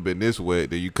ain't never been this wet?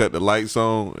 Then you cut the lights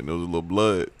on and there was a little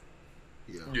blood.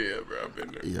 Yeah, bro, I've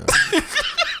been there. Yeah.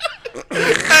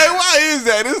 Hey, why is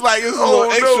that? It's like it's a Oh,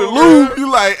 little extra no, lube. man. You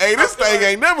like, hey, this I feel thing like-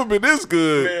 ain't never been this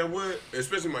good. Man, what?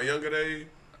 Especially my younger days,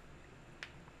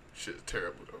 shit's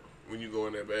terrible though. When you go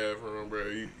in that bathroom, bro,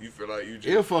 you feel like you just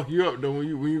It'll fuck you up though when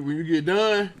you get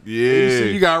done. Yeah. And you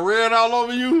see you got red all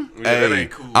over you. Yeah, that Hey,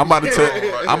 ain't cool. I'm about to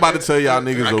tell Like, I'm about to tell y'all I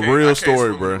niggas can't- a I real can't story,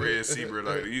 swim in bro. the Red Sea, bro.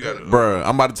 Like, you gotta, Bruh,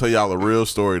 I'm about to tell y'all a real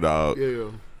story, dog. Yeah.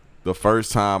 The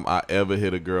first time I ever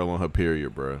hit a girl on her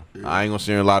period, bro. I ain't gonna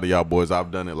share a lot of y'all boys. I've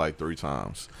done it like 3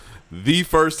 times. The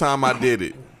first time I did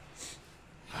it,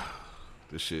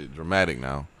 this shit dramatic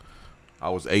now. I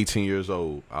was 18 years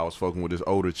old. I was fucking with this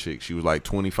older chick. She was like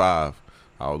 25.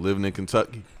 I was living in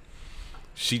Kentucky.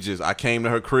 I came to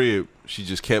her crib. She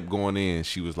just kept going in.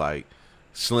 She was like,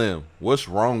 Slim, what's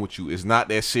wrong with you? It's not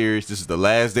that serious. This is the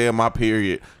last day of my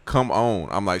period. Come on.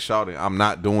 I'm like, shawty, I'm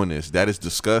not doing this. That is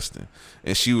disgusting.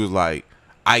 And she was like,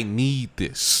 I need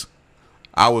this.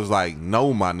 I was like,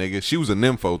 no, my nigga. She was a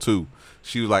nympho too.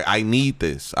 She was like, I need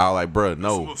this. I was like, bruh,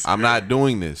 no, I'm not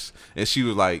doing this. And she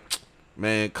was like,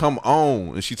 man, come on.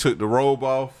 And she took the robe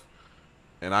off.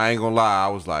 And I ain't gonna lie, I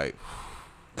was like,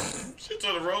 she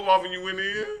took the robe off and you went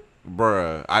in.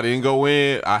 bruh, I didn't go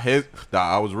in.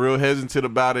 I was real hesitant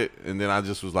about it. And then I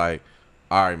just was like,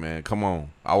 all right, man, come on.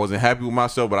 I wasn't happy with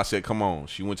myself, but I said, come on.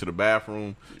 She went to the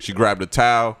bathroom. She grabbed a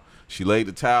towel. She laid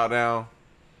the towel down.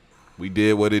 We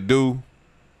did what it do.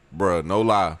 Bruh, no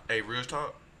lie. Hey, real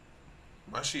talk.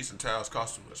 My sheets and towels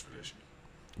cost too much for this shit.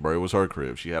 Bro, it was her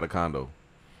crib. She had a condo.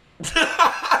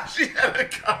 She had a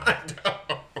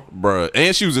condo. Bruh,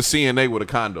 and she was a CNA with a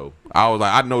condo. I was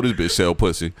like, I know this bitch sell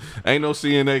pussy. Ain't no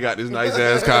CNA got this nice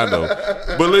ass condo.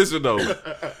 But listen though,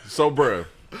 so bruh,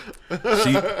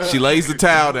 she lays the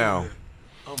towel down.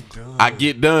 I'm done. I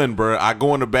get done, bruh. I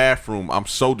go in the bathroom. I'm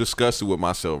so disgusted with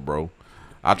myself, bro.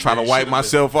 I try Man, to wipe should've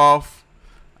myself off.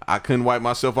 I couldn't wipe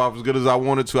myself off as good as I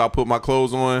wanted to. I put my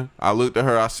clothes on. I looked at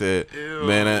her. I said, Ew.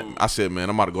 man, I'm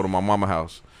about to go to my mama's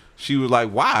house. She was like,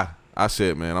 why? I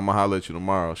said, man, I'm going to holler at you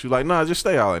tomorrow. She was like, nah, just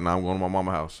stay out. Like, nah, I'm going to my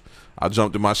mama's house. I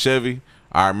jumped in my Chevy.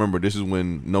 I remember this is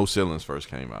when No Ceilings first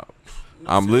came out.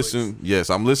 I'm listening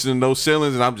to No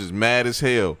Ceilings, and I'm just mad as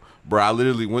hell. Bro, I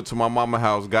literally went to my mama's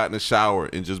house, got in the shower,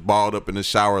 and just balled up in the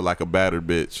shower like a battered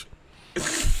bitch.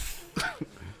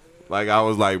 Like, I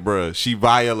was like, bruh, she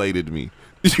violated me.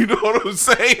 You know what I'm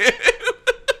saying?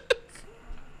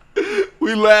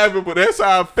 We laughing, but that's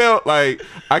how I felt. Like,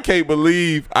 I can't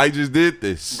believe I just did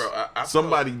this. Bro, I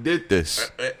Somebody did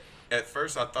this. At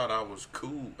first, I thought I was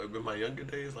cool. In my younger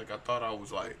days, like, I thought I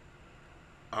was like,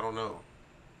 I don't know.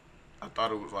 I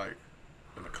thought it was like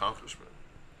an accomplishment.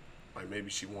 Like, maybe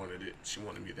she wanted it. She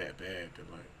wanted me that bad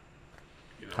that, like,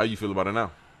 you know. How you feel about it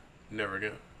now? Never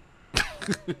again.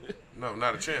 No,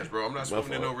 not a chance, bro. I'm not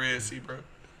swimming in no Red Sea, bro.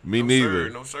 Me no, neither.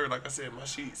 Sir, no, sir. Like I said, my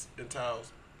sheets and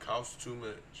towels cost too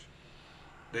much.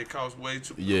 They cost way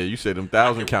too much. Yeah, you said them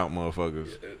 1,000 count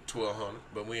motherfuckers. 1,200,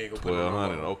 but we ain't gonna put 1,200, no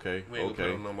number on it. okay, We ain't okay.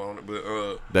 gonna put no number on it,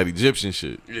 but That Egyptian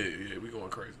shit. yeah, we going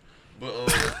crazy. But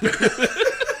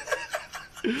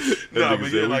That nah, nigga but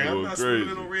said yeah, we like I'm going not swimming in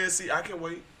crazy. no Red Sea. I can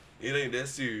wait. It ain't that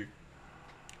serious.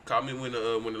 Call me when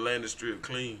the land is stripped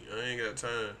clean. I ain't got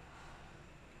time.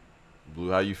 Blue,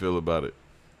 how you feel about it?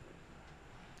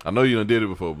 I know you done did it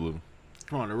before, Blue.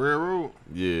 Come on, the railroad.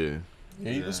 Yeah.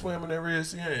 Yeah, you been swimming that Red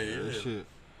Sea. Yeah. That shit.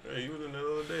 Hey, you was in that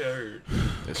other day, I heard.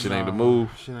 That shit ain't the move.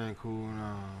 Shit ain't cool.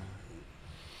 No.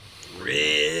 Red.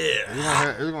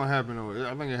 It's gonna happen though.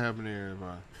 I think it happened to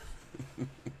everybody.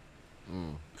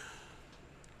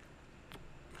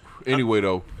 Anyway,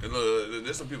 though, And look,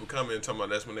 there's some people coming and talking about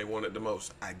that's when they want it the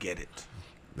most. I get it.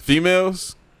 the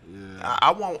females. Yeah.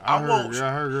 I won't. I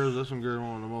heard girls. That's some girls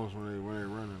want the most when they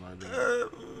running like that.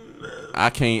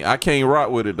 I can't rock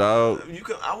with it, dog.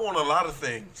 I want a lot of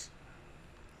things,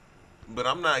 but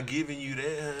I'm not giving you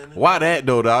that, honey. Why that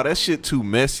though, dog? That shit too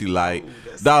messy. Like,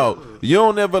 that's dog, good. you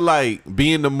don't ever like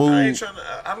be in the I ain't mood, trying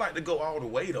to. I like to go all the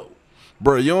way though.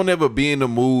 bro. You don't ever be in the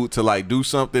mood to like do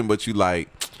something, but you like,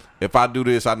 if I do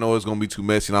this, I know it's gonna be too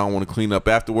messy, and I don't want to clean up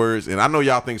afterwards. And I know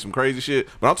y'all think some crazy shit,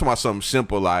 but I'm talking about something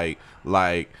simple like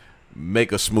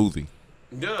make a smoothie.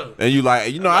 Yeah. And you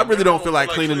like, you know, I Like, really bro, don't feel like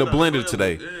cleaning the blender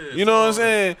today. Yeah, You know what I'm it's hard.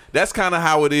 saying? That's kind of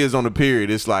how it is on the period.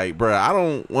 It's like, bro, I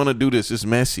don't want to do this. It's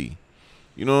messy.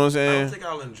 You know what I'm I don't saying? think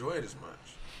I'll enjoy it as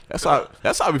much.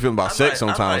 That's how we feel about sex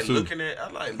sometimes too. I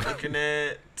like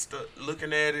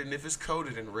looking at it, and if it's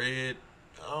coated in red,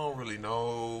 I don't really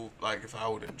know like if I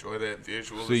would enjoy that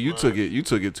visual. See, you took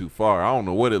it too far. I don't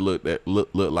know what it looked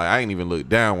like. I ain't even look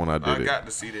down when I did I it. got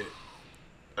to see that.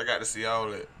 I got to see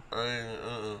all that.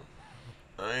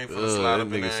 I ain't finna slide That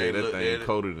up and nigga said that look at thing it.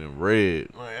 coated in red.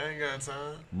 Like, I ain't got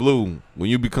time. Blue, when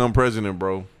you become president,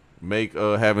 bro, make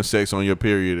having sex on your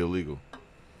period illegal.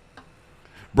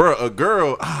 Bro, a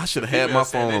girl, I should have had People my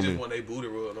saying phone they on just me. want they booty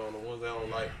rubbed on. The ones that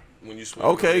don't like when you swim.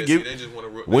 Okay, they just want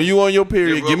to rub. When you on your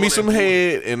period, rub give me on some that booty.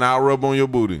 head and I'll rub on your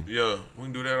booty. Yeah, we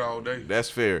can do that all day. That's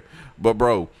fair. But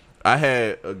bro, I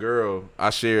had a girl. I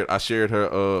shared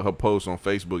her post on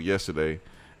Facebook yesterday,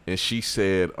 and she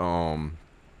said,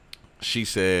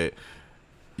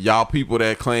 y'all people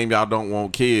that claim y'all don't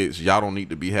want kids, y'all don't need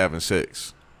to be having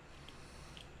sex.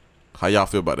 How y'all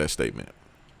feel about that statement?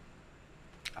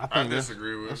 I I think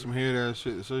disagree with that's it. some head ass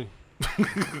shit to say.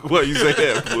 What you say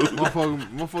that, Blue?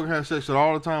 Motherfucker have sex with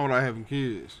all the time without having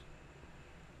kids.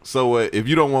 So if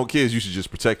you don't want kids, you should just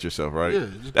protect yourself, right? Yeah,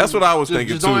 That's what I was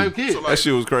thinking just too. don't have kids. So, That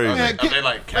shit was crazy. Man, Are they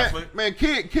like Catholic? Man,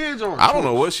 kids are. A I don't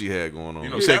know choice. what she had going on. You You,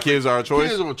 know, said Catholic- kids are a choice?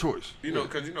 Kids are a choice. You know,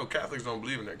 because Catholics don't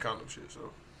believe in that condom shit.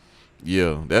 So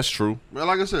Yeah, that's true. Man,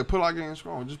 like I said, pull out game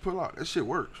strong. Just pull out. That shit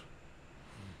works.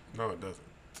 no, it doesn't.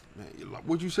 Man, like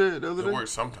what you said the other It day.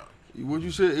 works sometimes. What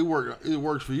you said, it worked. It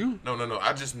works for you. No.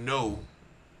 I just know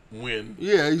when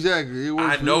Yeah, exactly. It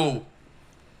works I for know.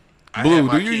 I Blue, had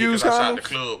my do you kid 'cause use I shot the condoms?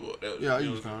 club. You. Yeah, I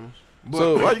use condoms. But,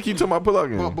 So why you keep talking about pull out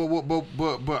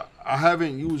game? but I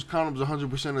haven't used condoms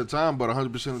 100% of the time. But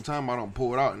 100% of the time, I don't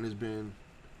pull it out, and it's been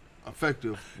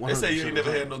effective. 100% They say you ain't of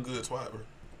the never time. had no good twat,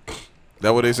 bro.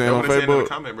 That what they saying That's on what they saying in the Facebook?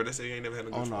 comment, bro. They say you ain't never had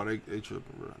no Oh good no, twat. they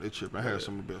tripping, bro. They tripping. I had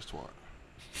some of the best twat.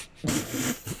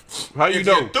 How you If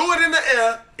know? you threw it in the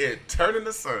air, it turned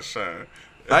into sunshine.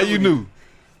 How you knew?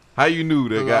 How you knew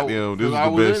that goddamn this was I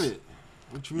the was best? in it.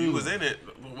 What you mean? You was in it.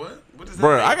 What? What is that?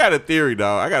 Bro, mean? I got a theory,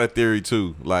 dog. I got a theory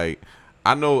too. Like,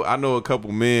 I know a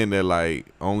couple men that like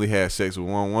only had sex with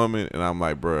one woman, and I'm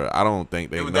like, bro, I don't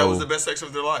think they That know. was the best sex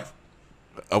of their life.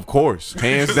 Of course,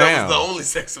 hands 'Cause down. that was the only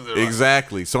sex of their life.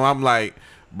 Exactly. So I'm like,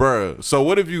 bruh, so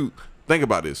what if you think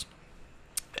about this?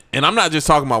 And I'm not just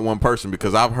talking about one person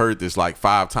because I've heard this like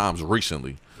 5 times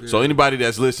recently. So anybody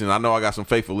that's listening, I know I got some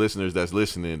faithful listeners that's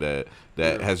listening that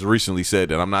has recently said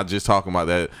that. I'm not just talking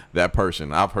about that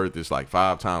person. I've heard this like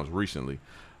 5 times recently.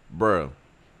 Bruh,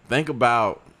 think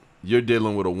about you're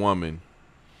dealing with a woman.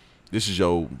 This is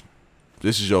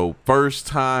your first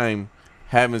time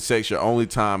having sex, your only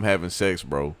time having sex,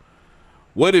 bro.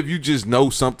 What if you just know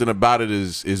something about it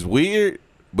is weird,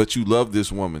 but you love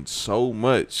this woman so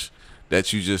much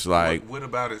that you just like, What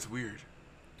about it's weird?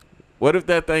 what if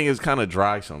that thing is kind of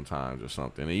dry sometimes or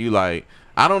something, and you like,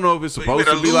 I don't know if it's So you supposed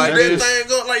better to be lube like that this,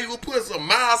 thing up like you gonna put some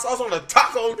mild sauce on a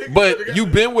taco, nigga. but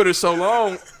you've been with her so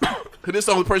long, cause this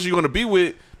the only person you're gonna be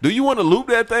with. Do you want to loop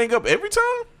that thing up every time?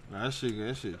 Nah, that shit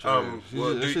trash.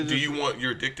 Well, That shit do just- you want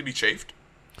your dick to be chafed?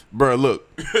 Bruh,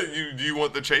 look, Do you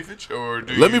want the chafage or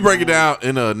do let me you- break it down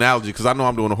in an analogy because I know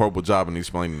I'm doing a horrible job in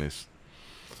explaining this.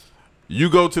 You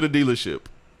go to the dealership.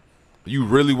 You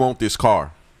really want this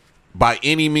car. By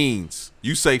any means.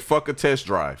 You say fuck a test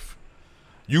drive.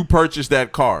 You purchase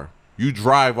that car. You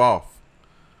drive off.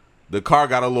 The car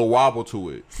got a little wobble to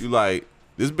it. You like,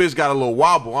 this bitch got a little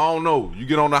wobble. I don't know. You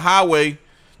get on the highway.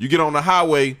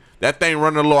 That thing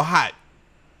running a little hot.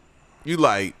 You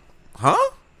like, huh?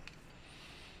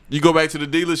 You go back to the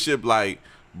dealership like,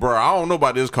 bro, I don't know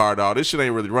about this car, dog. This shit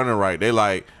ain't really running right. They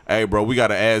like, hey, bro, we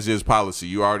got an as-is policy.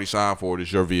 You already signed for it.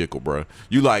 It's your vehicle, bro.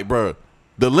 You like, bro,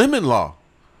 the lemon law.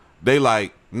 They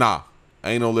like, nah,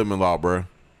 ain't no lemon law, bro.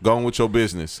 Go on with your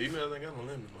business. Females ain't got no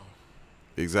lemon law.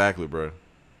 Exactly, bro.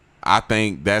 I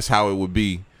think that's how it would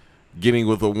be getting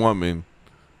with a woman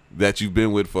that you've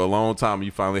been with for a long time and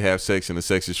you finally have sex and the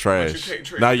sex is trash.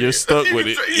 Now you're stuck with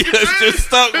it. You're just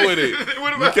stuck with it.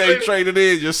 You can't trade it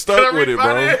in. You're stuck with it,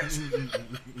 bro.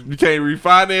 You can't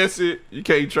refinance it. You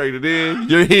can't trade it in.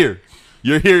 You're here.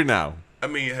 You're here now. I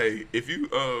mean, hey, if you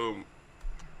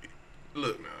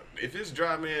look now, if it's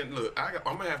dry, man, look,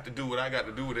 I'm gonna have to do what I got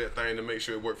to do with that thing to make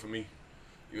sure it work for me.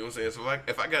 You know what I'm saying? So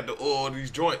if I got to oil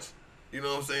these joints, you know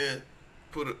what I'm saying?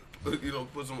 Put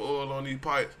some oil on these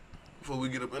pipes before we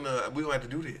get up in there. We gonna have to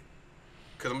do that.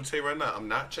 Cause I'm gonna tell you right now, I'm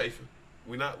not chafing.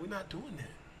 We not doing that.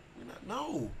 We not.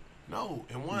 No.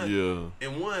 And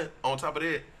one on top of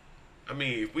that, I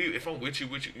mean, if I'm with you,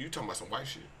 you talking about some wife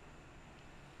shit.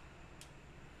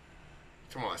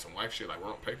 Talking about like some wife shit, like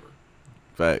we're on paper.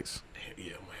 Facts.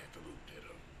 Yeah, I'm gonna have to loop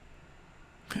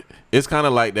that up. It's kind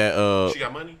of like that. She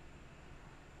got money?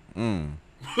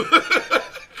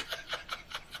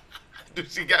 Do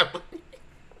she got money?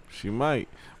 She might.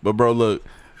 But, bro, look,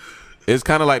 it's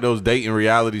kind of like those dating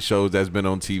reality shows that's been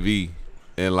on TV.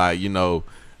 And, like, you know,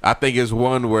 I think it's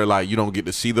one where, like, you don't get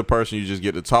to see the person. You just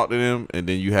get to talk to them. And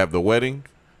then you have the wedding.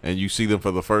 And you see them for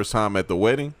the first time at the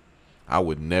wedding. I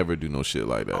would never do no shit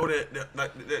like that. Oh,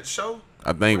 that show?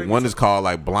 I think one is called,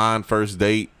 like, Blind First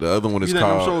Date. The other one is You think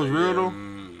them called... shows real, though?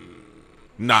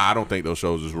 Nah, I don't think those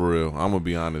shows is real. I'm going to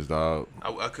be honest, dog.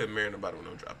 I couldn't marry nobody with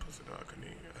no dry pussy, dog. I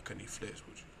couldn't eat flesh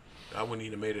with you. I wouldn't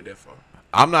even made it that far.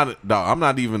 I'm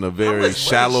not even a very money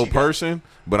shallow she got? person,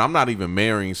 but I'm not even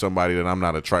marrying somebody that I'm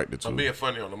not attracted to. I'm being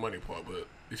funny on the money part, but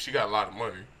if she got a lot of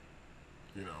money,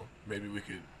 you know, maybe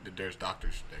there's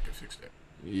doctors that can fix that.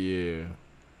 Yeah.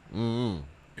 Mm-hmm.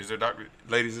 Is there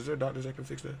ladies, is there doctors that can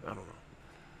fix that? I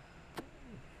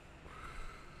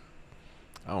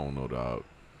don't know. Dog.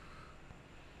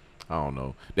 I don't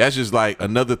know. That's just like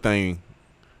another thing.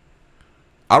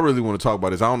 I really want to talk about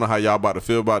this. I don't know how y'all about to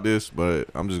feel about this, but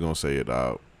I'm just going to say it,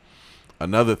 dog.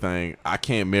 Another thing, I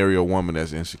can't marry a woman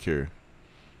that's insecure.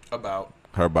 About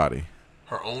her body.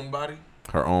 Her own body?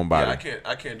 Her own body. Yeah,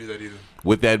 I can't do that either.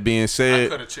 With that being said,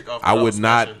 I would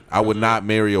not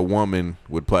marry a woman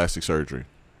with plastic surgery.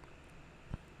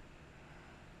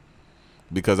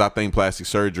 Because I think plastic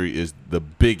surgery is the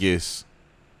biggest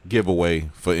giveaway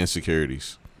for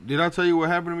insecurities. Did I tell you what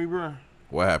happened to me, bro?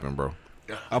 What happened, bro?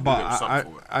 I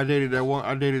dated this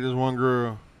one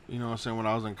girl, you know what I'm saying, when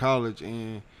I was in college,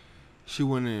 and she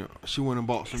went and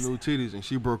bought some new titties, and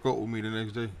she broke up with me the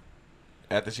next day.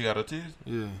 After she got her titties?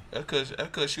 Yeah. That's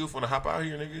cause she was finna hop out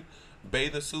here, nigga.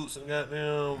 Bathing suits and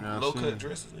goddamn low cut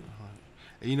dresses. Nigga.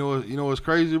 And you know what's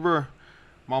crazy, bro?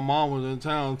 My mom was in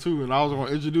town too, and I was gonna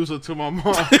introduce her to my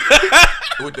mom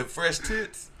with the fresh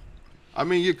tits. I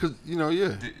mean, yeah, cause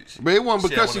but it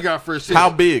wasn't because she got fresh tits. How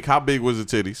big was the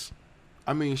titties?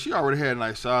 I mean, she already had a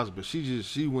nice size, but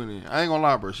she went in. I ain't gonna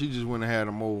lie, bro. She just went and had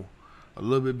a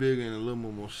little bit bigger and a little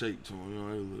more shape to them. You know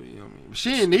what I mean? But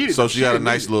she didn't need it. So she got a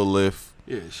nice little lift.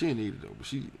 Yeah, she didn't need it though. But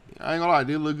I ain't gonna lie, it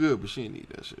did look good, but she didn't need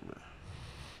that shit, bro.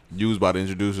 You was about to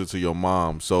introduce her to your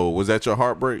mom. So was that your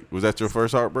heartbreak? Was that your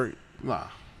first heartbreak? Nah.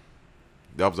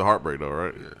 That was a heartbreak though,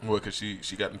 right? Yeah. Well, cause she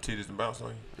got them titties and bounced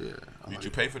on you. Yeah. Did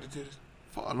you pay for the titties?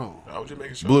 Fuck no. I was just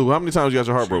making sure. Blue, how many times you got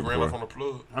your heart broke ran before? off on the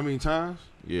plug. How many times?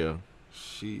 Yeah.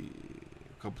 A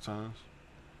couple times.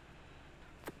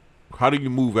 How do you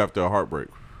move after a heartbreak?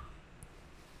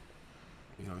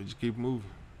 You know, you just keep moving.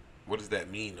 What does that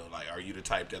mean though? Like, are you the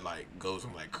type that like goes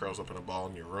and like curls up in a ball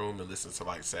in your room and listens to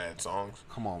like sad songs?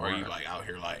 Come on, or are man. you like out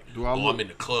here like, I'm in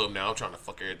the club now, I'm trying to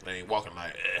fuck everything, walking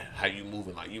like, how you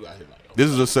moving like you out here like?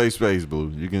 This is a safe space, Blue.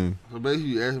 You can. So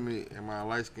basically, you asked me, am I a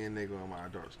light skinned nigga or am I a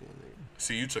dark skinned nigga?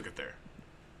 See, you took it there.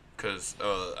 Cause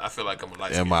I feel like I'm a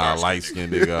light. Am I a light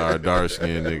skinned nigga or a dark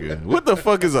skinned nigga? What the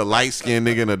fuck is a light skinned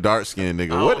nigga and a dark skinned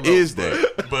nigga? What is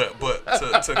that? But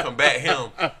to combat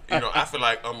him, you know, I feel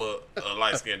like I'm a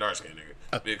light skinned, dark skinned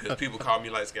nigga because people call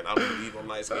me light skinned. I don't believe I'm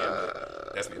light skinned,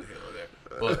 but that's neither here nor there.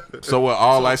 But so what?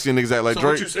 All light skinned niggas act like so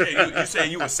Drake? What you saying? You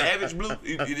saying you a savage, Blue?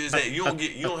 You just say you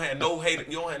don't have no hate,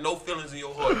 you don't have no feelings in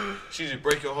your heart. She just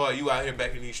break your heart. You out here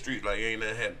back in these streets like you ain't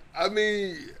nothing happening. I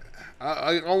mean,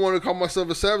 I don't want to call myself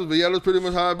a savage, but yeah, that's pretty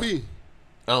much how I be.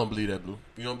 I don't believe that, Blue.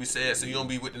 You don't be sad, so you don't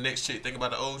be with the next chick. Think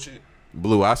about the old shit.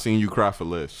 Blue, I seen you cry for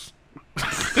less.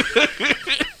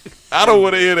 I don't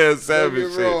want to hear that savage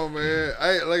Don't shit. get wrong, man.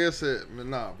 Like I said,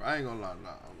 man, I ain't gonna lie,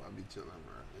 I be chilling,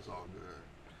 bro. It's all good.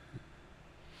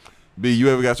 B, you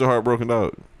ever got your heart broken,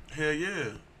 dog? Hell yeah.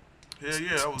 Hell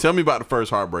yeah. I was, Tell me about the first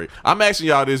heartbreak. I'm asking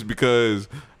y'all this because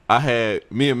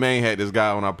me and Maine had this guy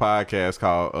on our podcast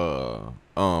called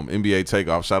NBA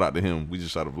Takeoff. Shout out to him. We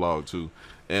just shot a vlog too.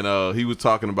 And he was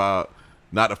talking about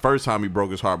not the first time he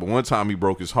broke his heart, but one time he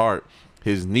broke his heart.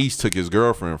 His niece took his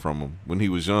girlfriend from him when he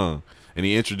was young. And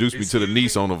he introduced me to the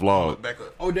niece on the vlog. Back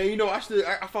up. Oh, then you know I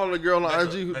follow the girl on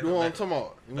IG who back the up, one I'm back talking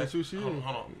about. You know Like, who she hold is?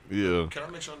 on. Yeah. Can I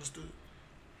make sure I understood?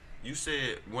 You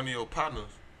said one of your partners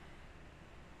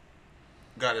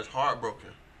got his heart broken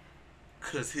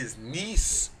because his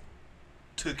niece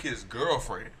took his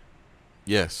girlfriend.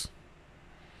 Yes.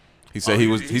 He said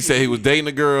he said he was dating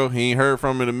a girl. He ain't heard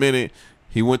from her in a minute.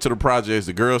 He went to the projects.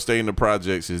 The girl stayed in the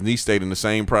projects. His niece stayed in the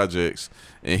same projects.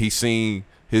 And he seen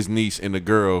his niece and the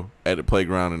girl at the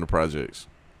playground in the projects.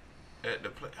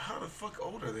 How the fuck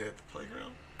old are they at the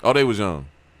playground? Oh, they was young.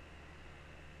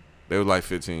 They was like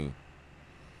 15.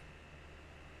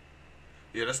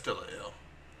 Yeah, that's still an L.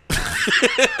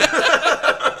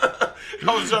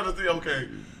 I was trying to think, okay.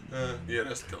 Yeah,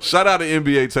 that's still an L. Shout out to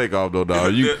NBA Takeoff though,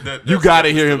 dog. You That's got to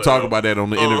hear him still talk an L. about that on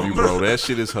the interview, bro. That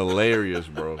shit is hilarious,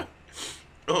 bro.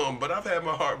 But I've had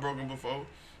my heart broken before.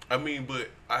 I mean, but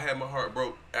I had my heart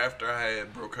broke after I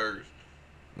had broke hers.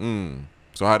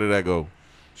 So how did that go?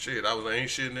 Shit, I was an ain't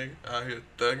shit nigga out here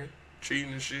thugging,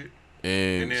 cheating and shit.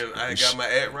 And And then I had got my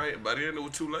act right. By then it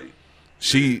was too late.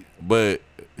 she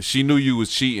knew you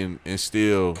was cheating and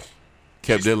still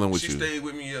kept dealing with she you. She stayed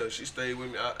with me, yeah. She stayed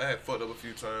with me. I had fucked up a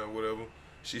few times, whatever.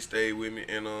 She stayed with me,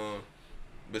 and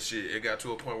but shit, it got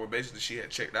to a point where basically she had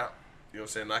checked out. You know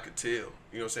what I'm saying? I could tell. You know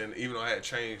what I'm saying? Even though I had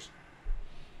changed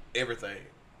everything,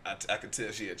 I could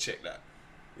tell she had checked out.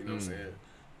 You know what I'm saying?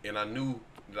 And I knew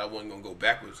that I wasn't gonna go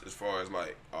backwards as far as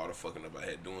like all the fucking up I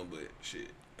had doing, but shit,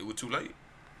 it was too late.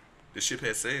 The ship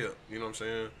had sailed. You know what I'm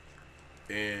saying?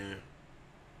 And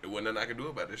it wasn't nothing I could do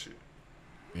about this shit.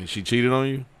 And she cheated on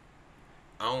you?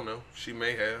 I don't know. She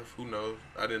may have. Who knows?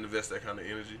 I didn't invest that kind of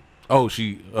energy. Oh,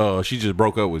 she just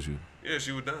broke up with you. Yeah,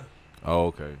 she was done. Oh,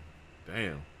 okay.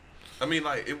 Damn. I mean,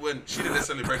 like, it wasn't. She didn't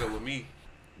necessarily break up with me,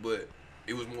 but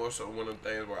it was more so one of them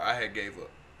things where I had gave up.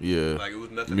 Yeah. Like, it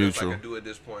was nothing Mutual. else I could do at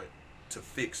this point to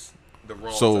fix the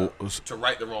wrongs. To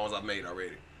right the wrongs I've made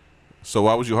already. So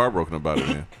why was you heartbroken about it,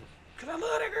 man? Cause I love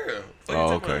that girl. What Oh,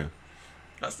 you talking okay. about?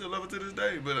 I still love her to this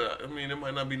day, but I mean, it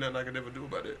might not be nothing I could ever do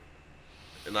about it,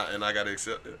 and I gotta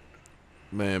accept it.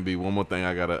 Man, B, one more thing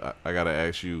I gotta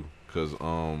ask you, cause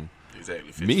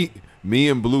Exactly. me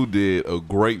and Blue did a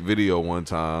great video one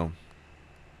time.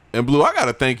 And Blue, I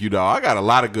gotta thank you, dog. I got a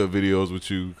lot of good videos with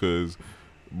you, cause,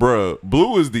 bruh,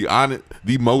 Blue is the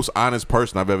most honest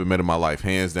person I've ever met in my life,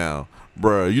 hands down,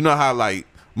 bruh. You know how like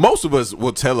most of us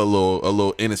will tell a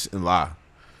little innocent lie,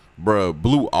 bruh.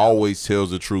 Blue always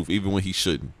tells the truth, even when he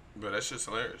shouldn't. But that shit's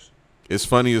hilarious. It's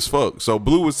funny as fuck. So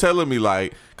Blue was telling me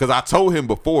like, cause I told him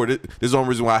before, this is the only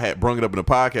reason why I had brung it up in the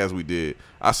podcast we did.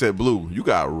 I said, Blue, you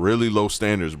got really low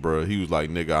standards, bruh. He was like,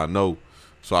 nigga, I know.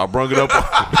 So I brung it up.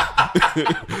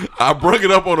 I brung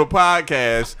it up on the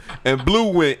podcast, and Blue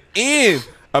went in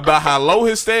about how low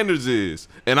his standards is.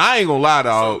 And I ain't gonna lie,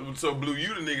 dog. So Blue,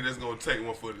 you the nigga that's gonna take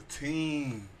one for the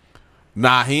team.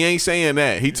 Nah, he ain't saying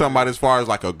that. He talking about as far as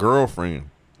like a girlfriend.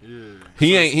 Yeah.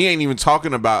 He ain't even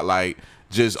talking about like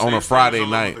just on a Your friend Friday is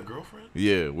alone night. with a girlfriend?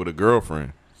 Yeah, with a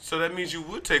girlfriend. So that means you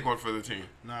would take one for the team.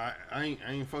 Nah, I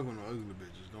ain't fucking with no ugly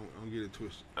bitches. Don't get it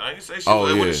twisted. I ain't say she. Oh,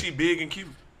 What yeah. if she big and cute?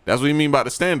 That's what you mean by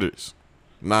the standards.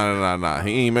 Nah.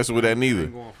 He ain't messing with that I neither.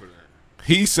 ain't going for that.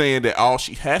 He's saying that all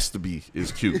she has to be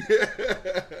is cute.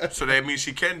 So that means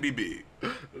she can be big.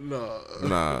 No.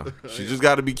 Nah, she just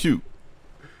got to be cute.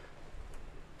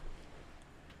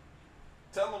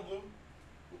 Tell him, Blue.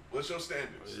 What's your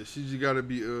standards? She just gotta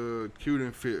be cute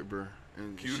and fit, bro.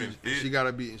 And Cute she, and fit? She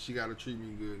gotta be, and she gotta treat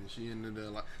me good. And she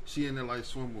in there like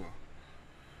swimwear.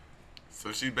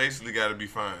 So she basically got to be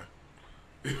fine.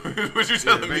 What you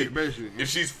telling me? Basically. If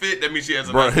she's fit, that means she has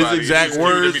a Bro, nice his body. If exact she's cute,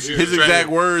 that words. means she's His attractive. exact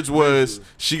words was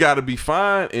she got to be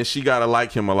fine and she got to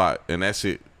like him a lot, and that's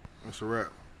it. That's a wrap.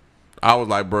 I was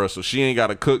like, bro, so she ain't got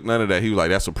to cook none of that. He was like,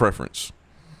 that's a preference.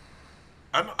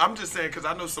 I'm just saying because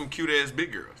I know some cute ass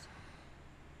big girls.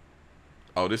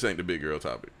 Oh, this ain't the big girl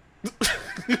topic.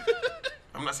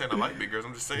 I'm not saying I like big girls.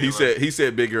 I'm just saying. He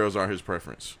said big girls aren't his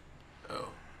preference. Oh.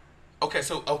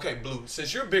 Okay, Blue.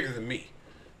 Since you're bigger than me,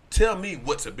 tell me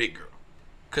what's a big girl.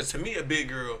 Because to me, a big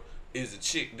girl is a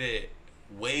chick that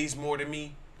weighs more than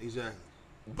me, Exactly.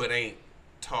 but ain't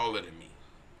taller than me.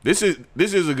 This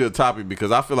is a good topic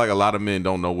because I feel like a lot of men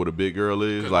don't know what a big girl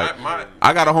is. 'Cause Like my-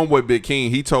 I got a homeboy, Big King.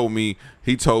 He told me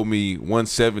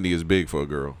 170 is big for a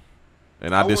girl,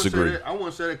 and I disagree. I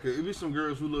wouldn't say that because it be some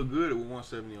girls who look good with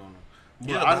 170 on them.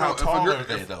 Yeah, But but how if a tall girl- are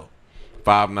they though?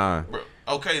 5'9". Bro,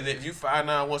 okay, then if you 5'9",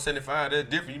 175, that's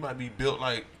different. You might be built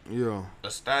like Yeah.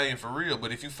 a stallion for real.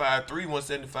 But if you 5'3",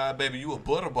 175, baby, you a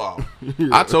butterball.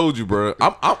 I told you, bro.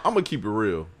 I'm gonna keep it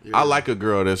real. I like a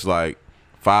girl that's like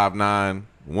 5'9",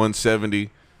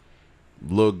 170,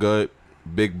 little gut,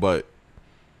 big butt.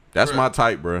 That's Bruh. my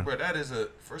type, bro. Bro, that is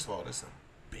first of all, that's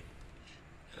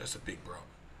a big bro.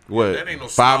 What? That ain't no 5'9",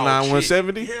 small chick.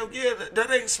 170? Hell yeah, that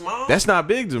ain't small. That's not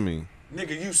big to me.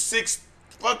 Nigga, you 6'2".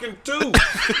 What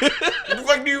the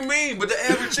fuck do you mean? But the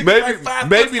average chick is like 5'5".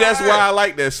 Maybe that's why I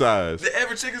like that size. The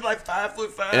average chick is like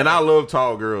 5'5". And I love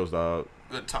tall girls, dog.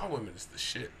 But tall women is the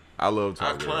shit. I love tall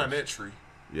I've girls. climbed that tree.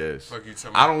 Yes. Fuck you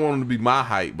talking I about. don't want them to be my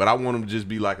height, but I want them to just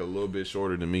be like a little bit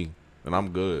shorter than me, and I'm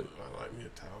good. I like me a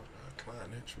tall. I climb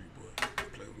that tree, boy.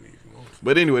 Play with me if you want to.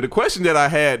 But anyway, the question that I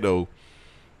had though,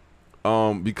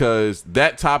 because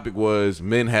that topic was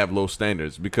men have low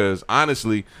standards. Because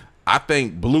honestly, I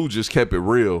think Blue just kept it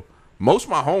real. Most of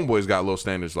my homeboys got low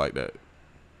standards like that.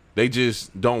 They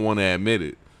just don't want to admit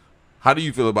it. How do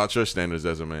you feel about your standards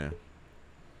as a man?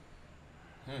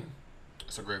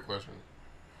 That's a great question.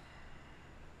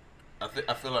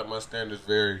 I feel like my standards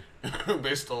vary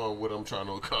based on what I'm trying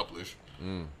to accomplish.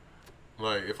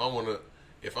 Like if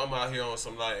I'm out here on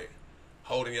some like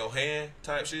holding your hand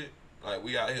type shit, like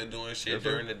we out here doing shit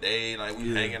during the day, like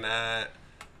we hanging out,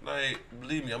 like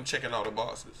believe me, I'm checking all the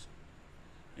boxes.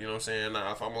 You know what I'm saying?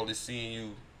 Now if I'm only seeing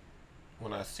you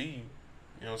when I see you,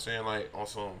 you know what I'm saying? Like on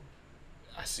some,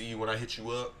 I see you when I hit you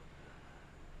up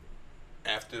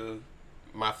after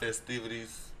my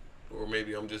festivities, or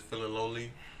maybe I'm just feeling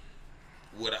lonely.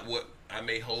 What I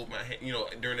may hold my hand, you know,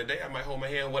 during the day I might hold my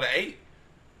hand with an 8.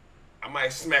 I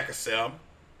might smack a 7.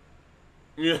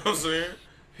 You know what I'm saying?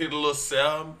 Hit a little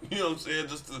 7. You know what I'm saying?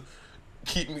 Just to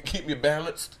keep me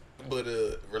balanced. But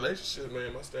relationship,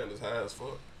 man, my standards high as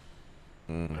fuck.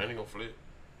 I ain't gonna flip.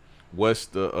 What's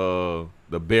the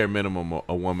bare minimum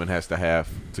a woman has to have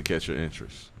to catch your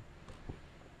interest?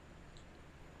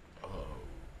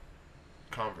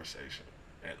 Conversation,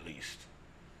 at least.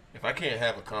 If I can't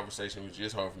have a conversation with you,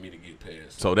 it's hard for me to get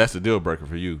past. So that's a deal breaker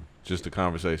for you, just a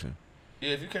conversation. Yeah,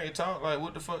 if you can't talk, like,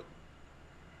 what the fuck?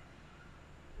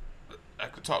 I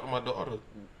could talk to my daughter.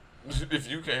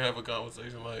 If you can't have a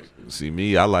conversation, like... See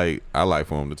me, I like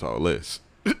for him to talk less.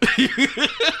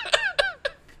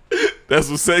 That's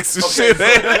some sexy shit.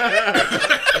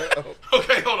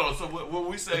 Okay, hold on. So when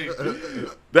we say...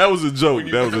 That was a joke.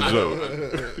 you- That was a joke.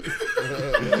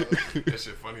 That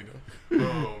shit funny,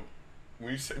 though.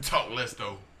 When you say talk less,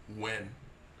 though, when?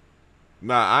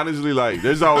 Nah, honestly, like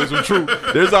there's always some truth.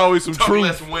 There's always some Talk truth.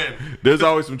 less when? There's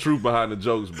always some truth behind the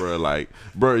jokes, bro. Like,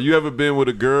 bro, you ever been with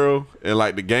a girl and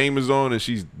like the game is on and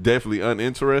she's definitely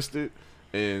uninterested,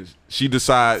 and she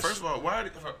decides. First of all, why...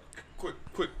 Quick.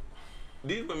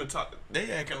 These women talk...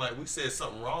 They acting like we said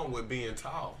something wrong with being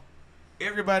tall.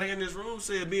 Everybody in this room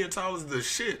said being tall is the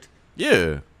shit.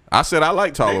 Yeah, I said I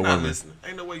like taller They not women. listening.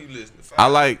 Ain't no way you listening. I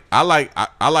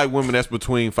like women that's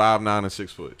between 5'9" and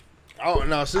 6 foot. Oh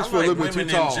no, 6 I foot a like little bit too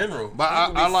women tall. in general. But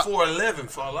I like. 4'11"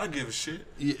 for all I give a shit.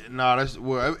 Yeah, nah, that's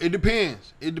well. It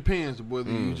depends. It depends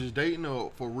whether you just dating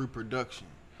or for reproduction.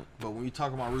 But when you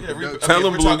talk about reproduction, Tell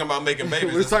them, we're Blue. talking about making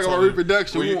babies. We're talking about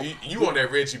reproduction. Well, you on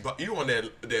that Reggie? You on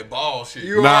that ball shit?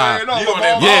 you Nah. already know. You on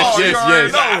that LeBron Yes, ball, yes, you already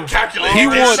yes. know. I calculate He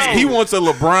that wants shit. he wants a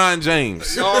LeBron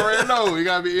James. You already know. You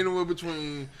gotta be anywhere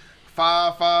between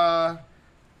 5'5"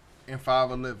 and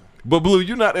 5'11". But Blue,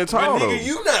 you not that But tall though. nigga,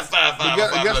 you not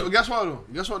 5'5". Guess what though?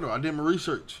 Guess what though? I did my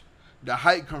research. The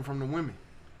height come from the women.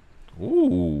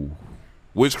 Ooh,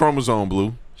 which chromosome,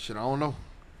 Blue? Shit, I don't know.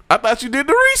 I thought you did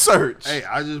the research. Hey,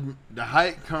 the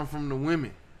height come from the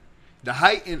women. The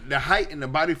height and the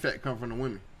body fat come from the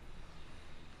women.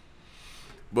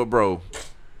 But bro,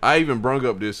 I even brung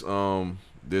up this men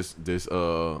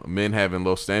having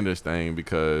low standards thing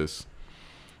because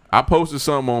I posted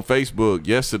something on Facebook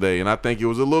yesterday and I think it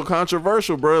was a little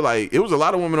controversial, bro. Like it was a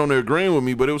lot of women on there agreeing with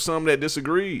me, but it was some that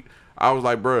disagreed. I was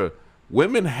like, bro,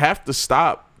 women have to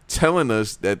stop telling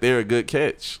us that they're a good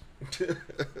catch.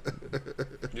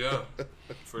 Yeah,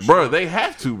 for sure. Bro, they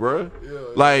have to, bro.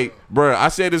 Like, bro, I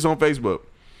said this on Facebook.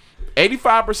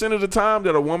 85% of the time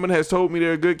that a woman has told me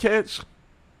they're a good catch,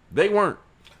 they weren't.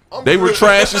 They were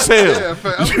trash as hell.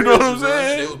 Yeah, You know what I'm They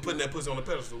saying? was putting that pussy on the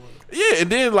pedestal. wasn't they? Yeah, and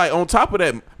then like on top of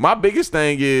that, my biggest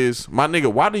thing is, my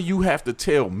nigga, why do you have to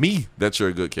tell me that you're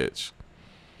a good catch?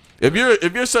 If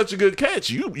you're such a good catch,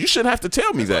 you shouldn't have to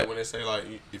tell me It's like that. when they say like,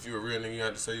 if you're a real nigga, you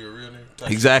have to say you're a real nigga.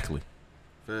 Type Exactly.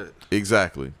 Facts.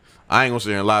 Exactly. I ain't gonna sit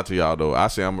here and lie to y'all though. I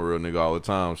say I'm a real nigga all the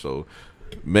time, so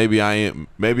maybe I am.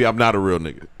 Maybe I'm not a real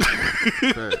nigga.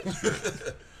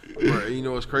 Facts. Bro, you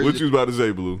know what's crazy? What you was about to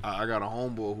say, Blue? I got a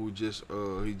homeboy who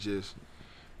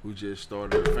just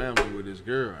started a family with his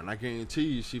girl, and I guarantee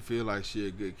you she feel like she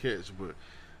a good catch. But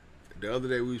the other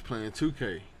day we was playing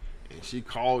 2K, and she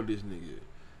called this nigga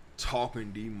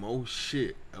talking the most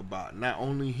shit about not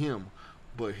only him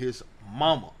but his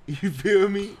mama. You feel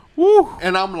me? Woo.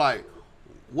 And I'm like,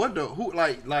 what the who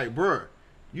like bruh,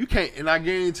 you can't. And I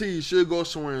guarantee you she'll go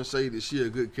somewhere and say that she a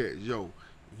good catch. Yo,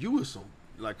 you was some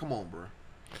like, come on, bruh.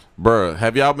 Bruh,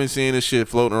 have y'all been seeing this shit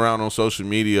floating around on social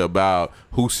media about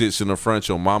who sits in the front,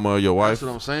 your mama or your wife? That's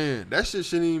what I'm saying. That shit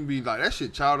shouldn't even be like, that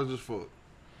shit childish as fuck.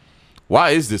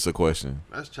 Why is this a question?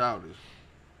 That's childish.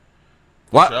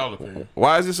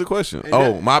 Why is this a question?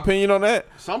 And my opinion on that?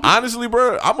 Some people- Honestly,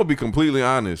 bro, I'm gonna be completely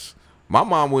honest. My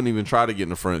mom wouldn't even try to get in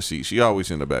the front seat. She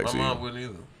always in the back My seat. mom wouldn't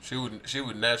either. She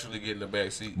would naturally get in the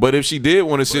back seat. But if she did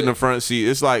want to sit in But- the front seat,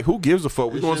 it's like, who gives a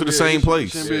fuck? We It going to the shouldn't be- same it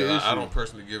place. shouldn't be an I issue. don't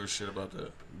personally give a shit about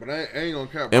that. But I ain't gonna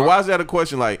cap. And bro. why is that a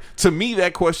question? Like, to me,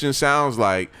 that question sounds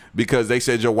like because they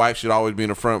said your wife should always be in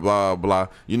the front, blah, blah.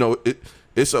 You know,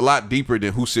 it's a lot deeper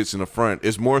than who sits in the front.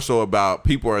 It's more so about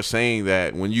people are saying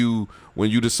that when you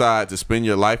decide to spend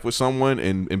your life with someone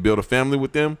and build a family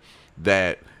with them,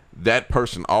 that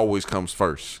person always comes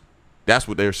first. That's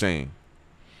what they're saying.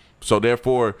 So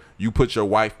therefore, you put your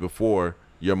wife before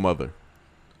your mother.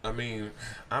 I mean,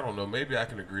 I don't know. Maybe I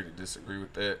can agree to disagree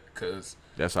with that because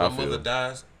That's how my I feel. mother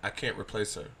dies, I can't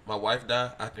replace her. My wife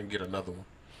die, I can get another one.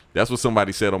 That's what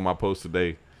somebody said on my post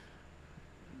today.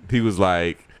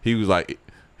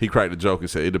 He cracked a joke and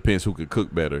said, it depends who could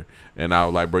cook better. And I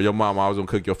was like, bro, your mom always gonna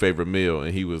cook your favorite meal.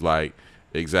 And he was like,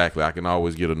 exactly, I can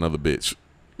always get another bitch.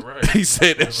 Right. He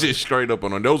said that shit straight up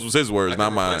on him. Those was his words, I not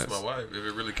can mine. replace my wife if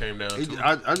it really came down to It, it.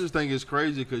 I just think it's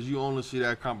crazy because you only see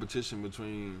that competition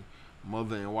between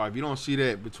mother and wife. You don't see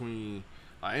that between.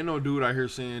 Ain't no dude out here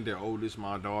saying that, oh, this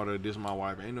my daughter, this my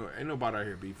wife. Ain't nobody out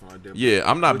here beefing like that. Yeah,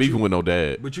 I'm not But beefing you- with no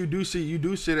dad. But you do see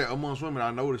that amongst women.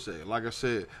 I noticed that. Like I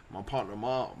said, my partner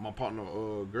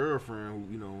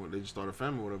girlfriend, who they just started a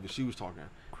family, or whatever. She was talking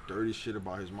dirty shit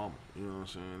about his mama. You know what I'm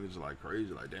saying? It's like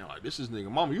crazy. Like damn, like this is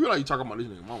nigga mama. You realize you talking about this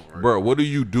nigga mama, right? Bro, what do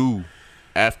you do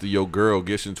after your girl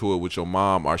gets into it with your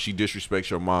mom or she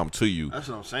disrespects your mom to you? That's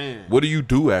what I'm saying. What do you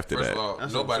do after First that? of all,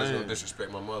 That's what I'm nobody's saying. gonna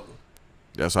disrespect my mother.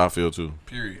 That's how I feel too.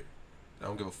 Period. I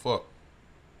don't give a fuck.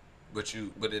 But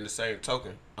in the same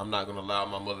token, I'm not gonna allow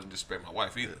my mother to disrespect my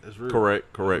wife either. That's real.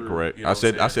 Correct. You know I what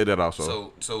said I'm saying? that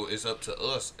also. So it's up to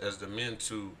us as the men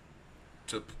to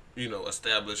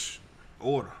establish.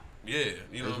 Order. Yeah,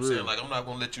 you know That's what I'm real. saying? Like, I'm not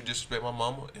going to let you disrespect my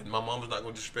mama, and my mama's not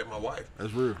going to disrespect my wife.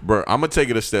 That's real. Bro, I'm gonna take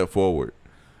it a step forward.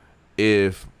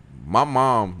 If my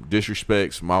mom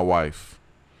disrespects my wife,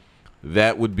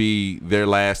 that would be their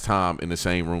last time in the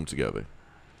same room together.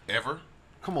 Ever?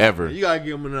 Come on, Ever. man. You gotta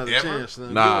give him another Ever? chance.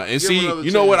 Son. Nah, Give and him see, another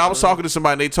you know what? chance, I was son. talking to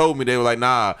somebody, and they told me, they were like,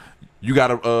 nah, you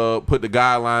gotta put the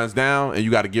guidelines down and you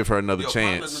gotta give her another Your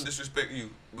partner chance. doesn't disrespect you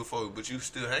before, but you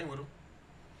still hang with them.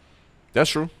 That's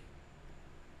true.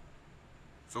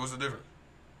 So what's the difference?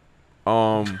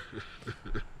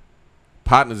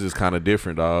 Partners is kind of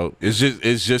different, dog. It's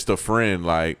just a friend.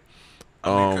 Like,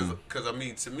 I mean,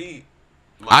 because to me,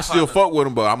 my I still partner- fuck with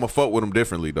them, but I'm gonna fuck with them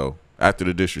differently though. After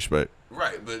the disrespect,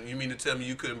 Right, but you mean to tell me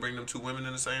you couldn't bring them two women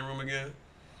in the same room again?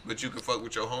 But you could fuck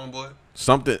with your homeboy?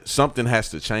 something has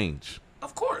to change.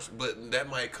 Of course, but that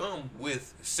might come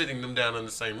with sitting them down in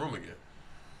the same room again.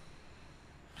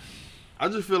 I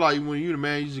just feel like when you the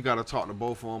man, you just gotta talk to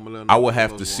both of them. And let them I know would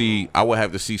have what's to going see. I would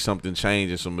have to see something change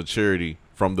and some maturity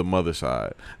from the mother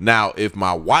side. Now, if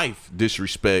my wife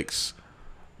disrespects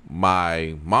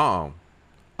my mom,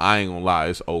 I ain't gonna lie,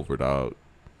 it's over, dog.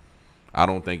 I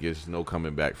don't think it's no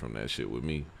coming back from that shit with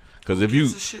me. Because if you,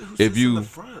 in the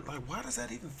front, like, why does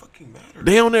that even fucking matter?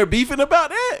 they on there beefing about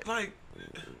that, Like,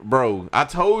 bro. I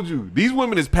told you, these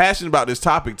women is passionate about this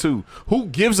topic too. Who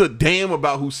gives a damn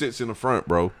about who sits in the front,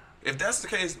 bro? if that's the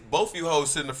case, both you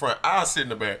hoes sit in the front, I'll sit in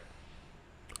the back.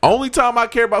 Only time I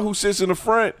care about who sits in the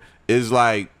front is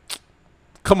like,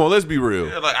 come on, let's be real.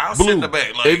 Yeah, like, I'll sit in the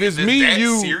back. Like, if it's is me, that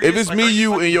you, serious? if it's Like, me, are you you,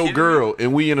 fucking and your kidding girl,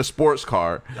 and we in a sports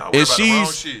car, Y'all worry and about the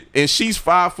wrong shit. she's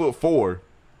 5'4",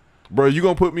 bro, you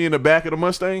gonna put me in the back of the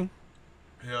Mustang?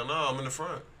 Hell no, I'm in the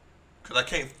front. Because I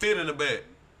can't fit in the back.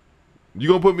 You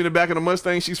gonna put me in the back of the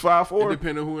Mustang? She's on. It 5'4".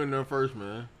 depends on who in there first,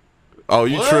 man. Oh,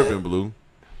 you What? tripping, Blue?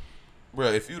 Bro,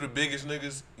 if you the biggest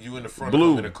niggas, you in the front,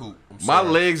 Blue, I'm in the coupe. I'm my sorry.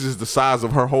 legs is the size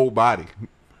of her whole body.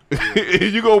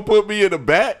 You gonna put me in the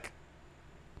back?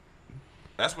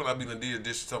 That's when I be done did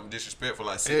something disrespectful,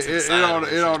 like It, sit to the it, side. all and it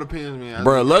shit. all depends, man.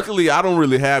 Bro, luckily I don't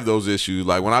really have those issues.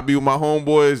 Like when I be with my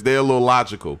homeboys, they're a little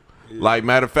logical. Like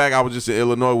matter of fact, I was just in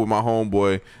Illinois with my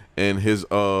homeboy, and his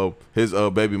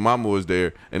baby mama was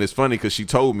there. And it's funny because she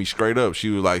told me straight up, she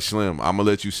was like, Slim, I'm gonna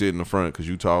let you sit in the front because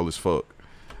you tall as fuck.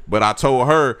 But I told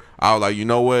her, I was like, you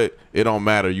know what? It don't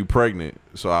matter. You pregnant.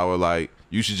 So I was like,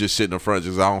 you should just sit in the front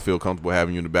because I don't feel comfortable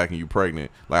having you in the back and you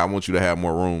pregnant. Like, I want you to have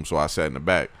more room. So I sat in the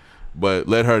back. But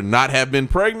let her not have been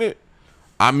pregnant,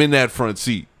 I'm in that front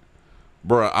seat.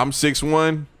 Bruh, I'm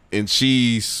 6'1", and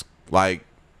she's like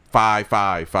 5'5",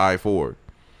 5'4".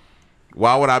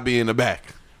 Why would I be in the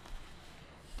back?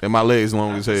 And my legs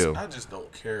long as hell. I just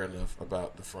don't care enough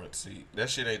about the front seat. That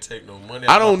shit ain't take no money.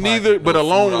 I out don't my pocket, neither, no but a food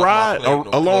long off my ride, plate, no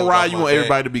a long clothes ride, off you my want back.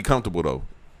 everybody to be comfortable though.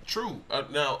 True.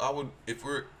 Now I would if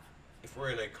we're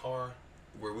in a car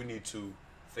where we need to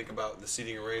think about the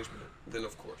seating arrangement, then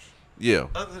of course. Yeah.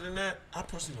 Other than that, I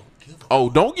personally don't give a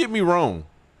Oh, don't get me wrong.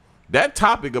 That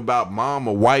topic about mom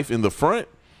or wife in the front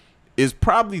is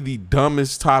probably the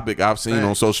dumbest topic I've seen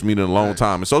on social media in a long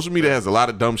time. And social media has a lot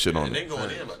of dumb shit on and they it. going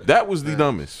in about that. That was the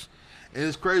dumbest. And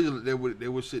it's crazy that they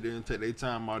would sit there and take their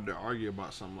time out to argue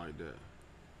about something like that.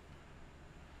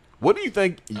 What do you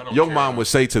think don't your care. mom would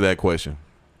say to that question?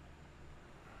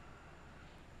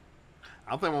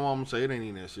 I think my mom would say it ain't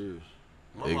even that serious.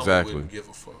 My mama Exactly. wouldn't give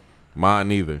a fuck. Mine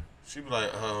neither. She'd be like,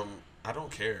 I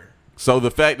don't care. So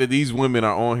the fact that these women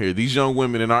are on here, these young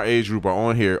women in our age group are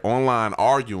on here online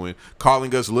arguing,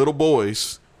 calling us little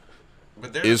boys.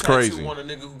 But they're It's the type crazy. who want a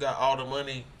nigga who got all the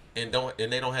money and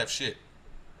they don't have shit.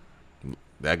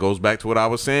 That goes back to what I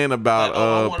was saying about Like,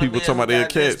 oh, I want a people man talking who about their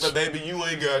got this, catch. But baby, you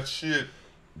ain't got shit.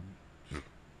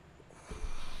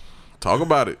 Talk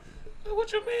about it.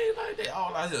 What you mean? Like they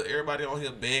all out here, everybody on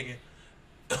here begging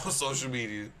on social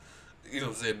media. You know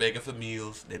what I'm saying? Begging for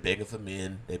meals. They begging for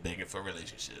men. They begging for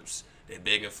relationships. They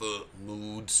begging for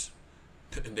moods.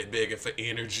 And they begging for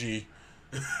energy.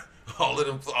 all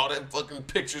that fucking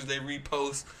pictures they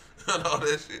repost and all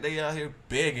that shit. They out here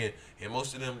begging, and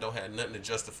most of them don't have nothing to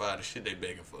justify the shit they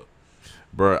begging for.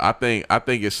 Bro, I think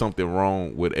it's something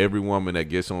wrong with every woman that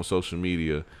gets on social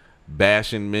media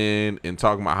bashing men and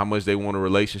talking about how much they want a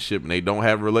relationship and they don't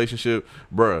have a relationship.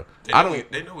 Bro,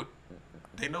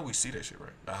 They know we see that shit, right?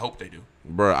 I hope they do.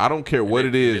 Bro, I don't care what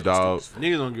it is, dog.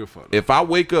 Niggas don't give a fuck. If I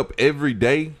wake up every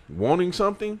day wanting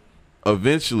something,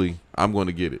 eventually I'm going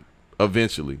to get it.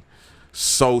 Eventually.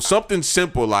 So something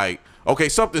simple like, okay,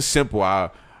 something simple I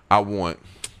want.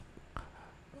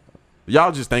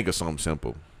 Y'all just think of something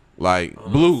simple. Like,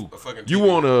 Blue, a fucking you TV.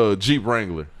 want a Jeep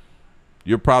Wrangler.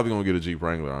 You're probably going to get a Jeep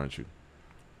Wrangler, aren't you?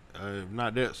 If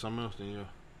not that, something else, then yeah.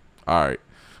 All right.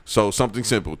 So something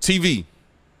simple. TV.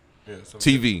 Yeah, some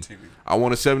TV. TV. I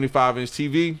want a 75-inch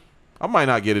TV. I might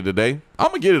not get it today. I'm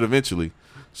going to get it eventually.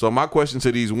 So my question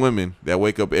to these women that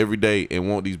wake up every day and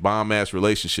want these bomb-ass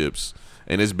relationships,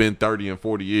 and it's been 30 and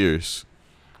 40 years,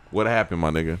 what happened,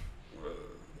 my nigga?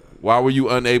 Why were you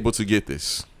unable to get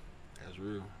this? That's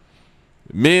real.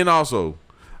 Men also,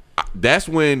 that's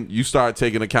when you start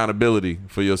taking accountability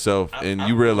for yourself and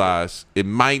you realize it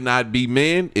might not be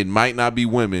men, it might not be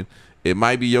women, it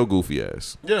might be your goofy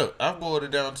ass. Yeah, I boiled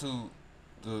it down to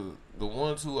the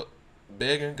ones who are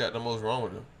begging got the most wrong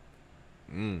with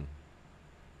them.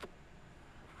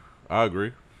 I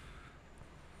agree.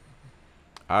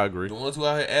 The ones who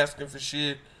out here asking for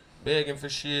shit, begging for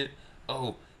shit.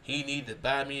 Oh, he need to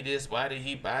buy me this. Why did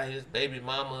he buy his baby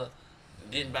mama?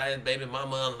 Didn't buy his baby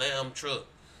mama a lamb truck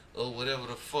or whatever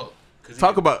the fuck.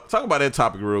 Talk about that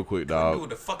topic real quick, do dog. what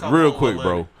the fuck I Real want quick, my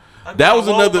bro. money. I That do was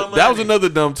I want another my that was money. another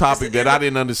dumb topic It's the that I end of-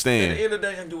 didn't At understand. the end of the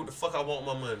day, I can do what the fuck I want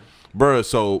my money. Bruh,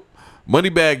 so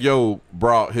Moneybag Yo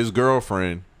brought his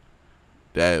girlfriend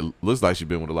that looks like she's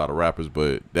been with a lot of rappers,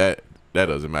 but that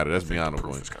doesn't matter. That's beyond the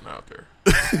Proof point. is kind of out there.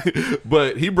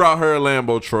 But he brought her a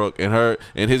Lambo truck,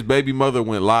 and his baby mother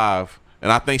went live,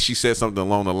 and I think she said something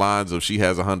along the lines of she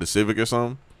has a Honda Civic or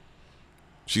something.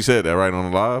 She said that right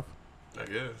on the live. I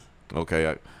guess.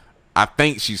 Okay, I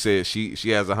think she said she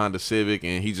has a Honda Civic,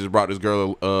 and he just brought this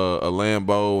girl a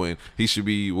Lambo, and he should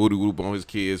be woody whoop on his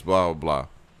kids, blah blah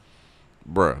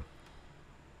blah. Bruh,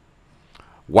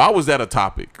 why was that a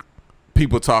topic?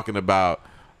 People talking about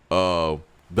the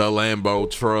Lambo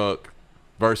truck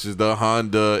versus the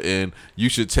Honda, and you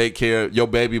should take care. Your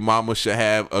baby mama should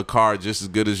have a car just as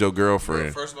good as your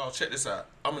girlfriend. First of all, check this out.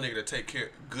 I'm a nigga that take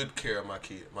good care of my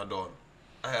kid, my daughter.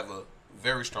 I have a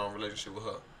very strong relationship with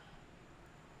her.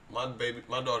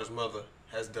 My daughter's mother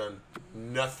has done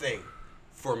nothing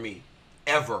for me,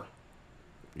 ever.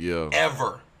 Yeah.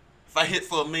 Ever. If I hit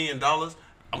for $1 million,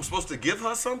 I'm supposed to give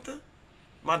her something?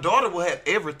 My daughter will have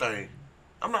everything.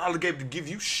 I'm not obligated to give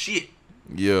you shit.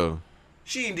 Yeah.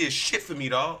 She ain't did shit for me,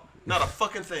 dog. Not a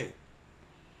fucking thing.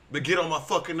 But get on my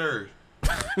fucking nerves.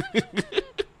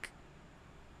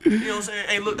 You know what I'm saying?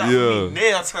 Ain't looked out for Yeah. me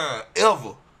nail time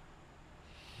ever.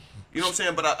 You know what I'm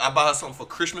saying? But I buy her something for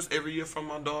Christmas every year from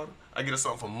my daughter. I get her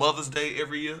something for Mother's Day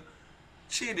every year.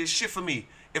 She ain't did shit for me.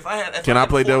 If Can I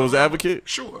play had devil's $4, advocate?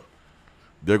 Sure.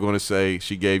 They're going to say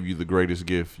she gave you the greatest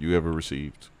gift you ever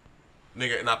received.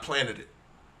 Nigga, and I planted it.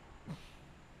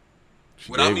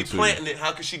 She Without gave me it to you. planting it,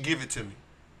 how could she give it to me?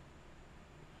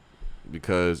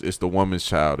 Because it's the woman's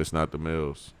child, it's not the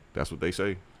male's. That's what they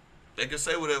say. They can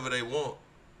say whatever they want.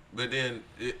 But then,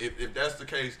 if that's the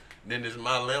case, then it's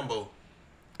my Lambo.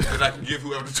 That I can give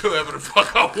whoever the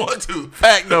fuck I want to.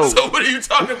 Fact though. So what are you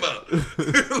talking about?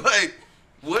 Like,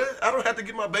 what? I don't have to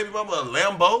give my baby mama a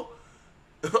Lambo.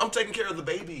 I'm taking care of the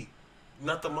baby,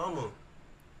 not the mama.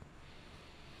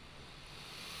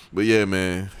 But yeah,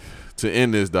 man. To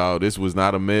end this, dog, this was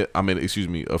not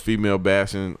a female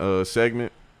bashing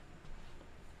segment.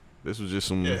 This was just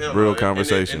some Hell real no.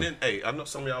 conversation. And then, hey, I know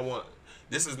some of y'all want.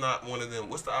 This is not one of them.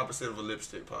 What's the opposite of a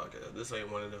lipstick podcast? This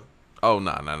ain't one of them. Oh,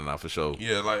 nah, for sure.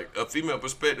 Yeah, like a female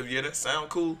perspective. Yeah, that sound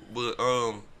cool, but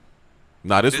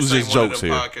Nah, this was ain't just one jokes of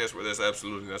them here. podcasts where that's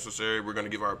absolutely necessary. We're gonna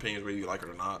give our opinions whether you like it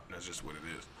or not. That's just what it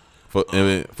is.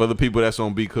 For the people that's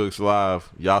on B Cooks Live,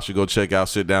 y'all should go check out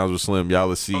Sit Downs with Slim. Y'all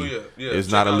will see. Oh, yeah. It's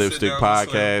Check not a out Sit lipstick Downs with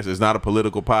Slim. podcast. It's not a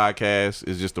political podcast.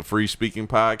 It's just a free speaking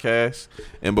podcast.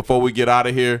 And before we get out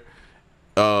of here,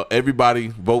 everybody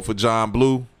vote for John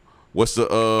Blue. What's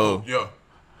the Yeah.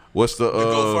 What's the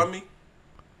GoFundMe?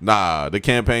 Nah, the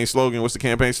campaign slogan. What's the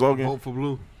campaign slogan? Vote for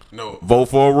Blue. No. Vote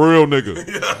for a real nigga.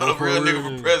 A real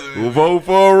nigga for president. Vote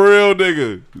for a real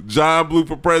nigga. John Blue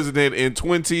for president in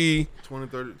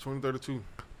 2032.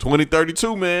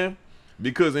 2032, man.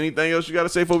 Because anything else you got to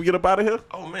say before we get up out of here?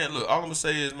 Oh man, look, all I'm gonna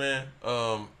say is, man,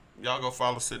 y'all go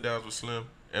follow Sit Downs with Slim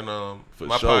and For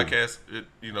my sure. podcast.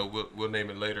 We'll name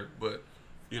it later, but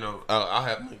I'll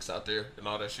have links out there and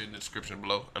all that shit in the description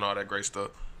below and all that great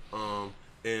stuff. And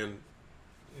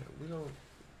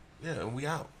yeah, and we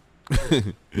out.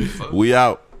 We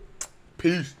out.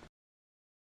 Peace.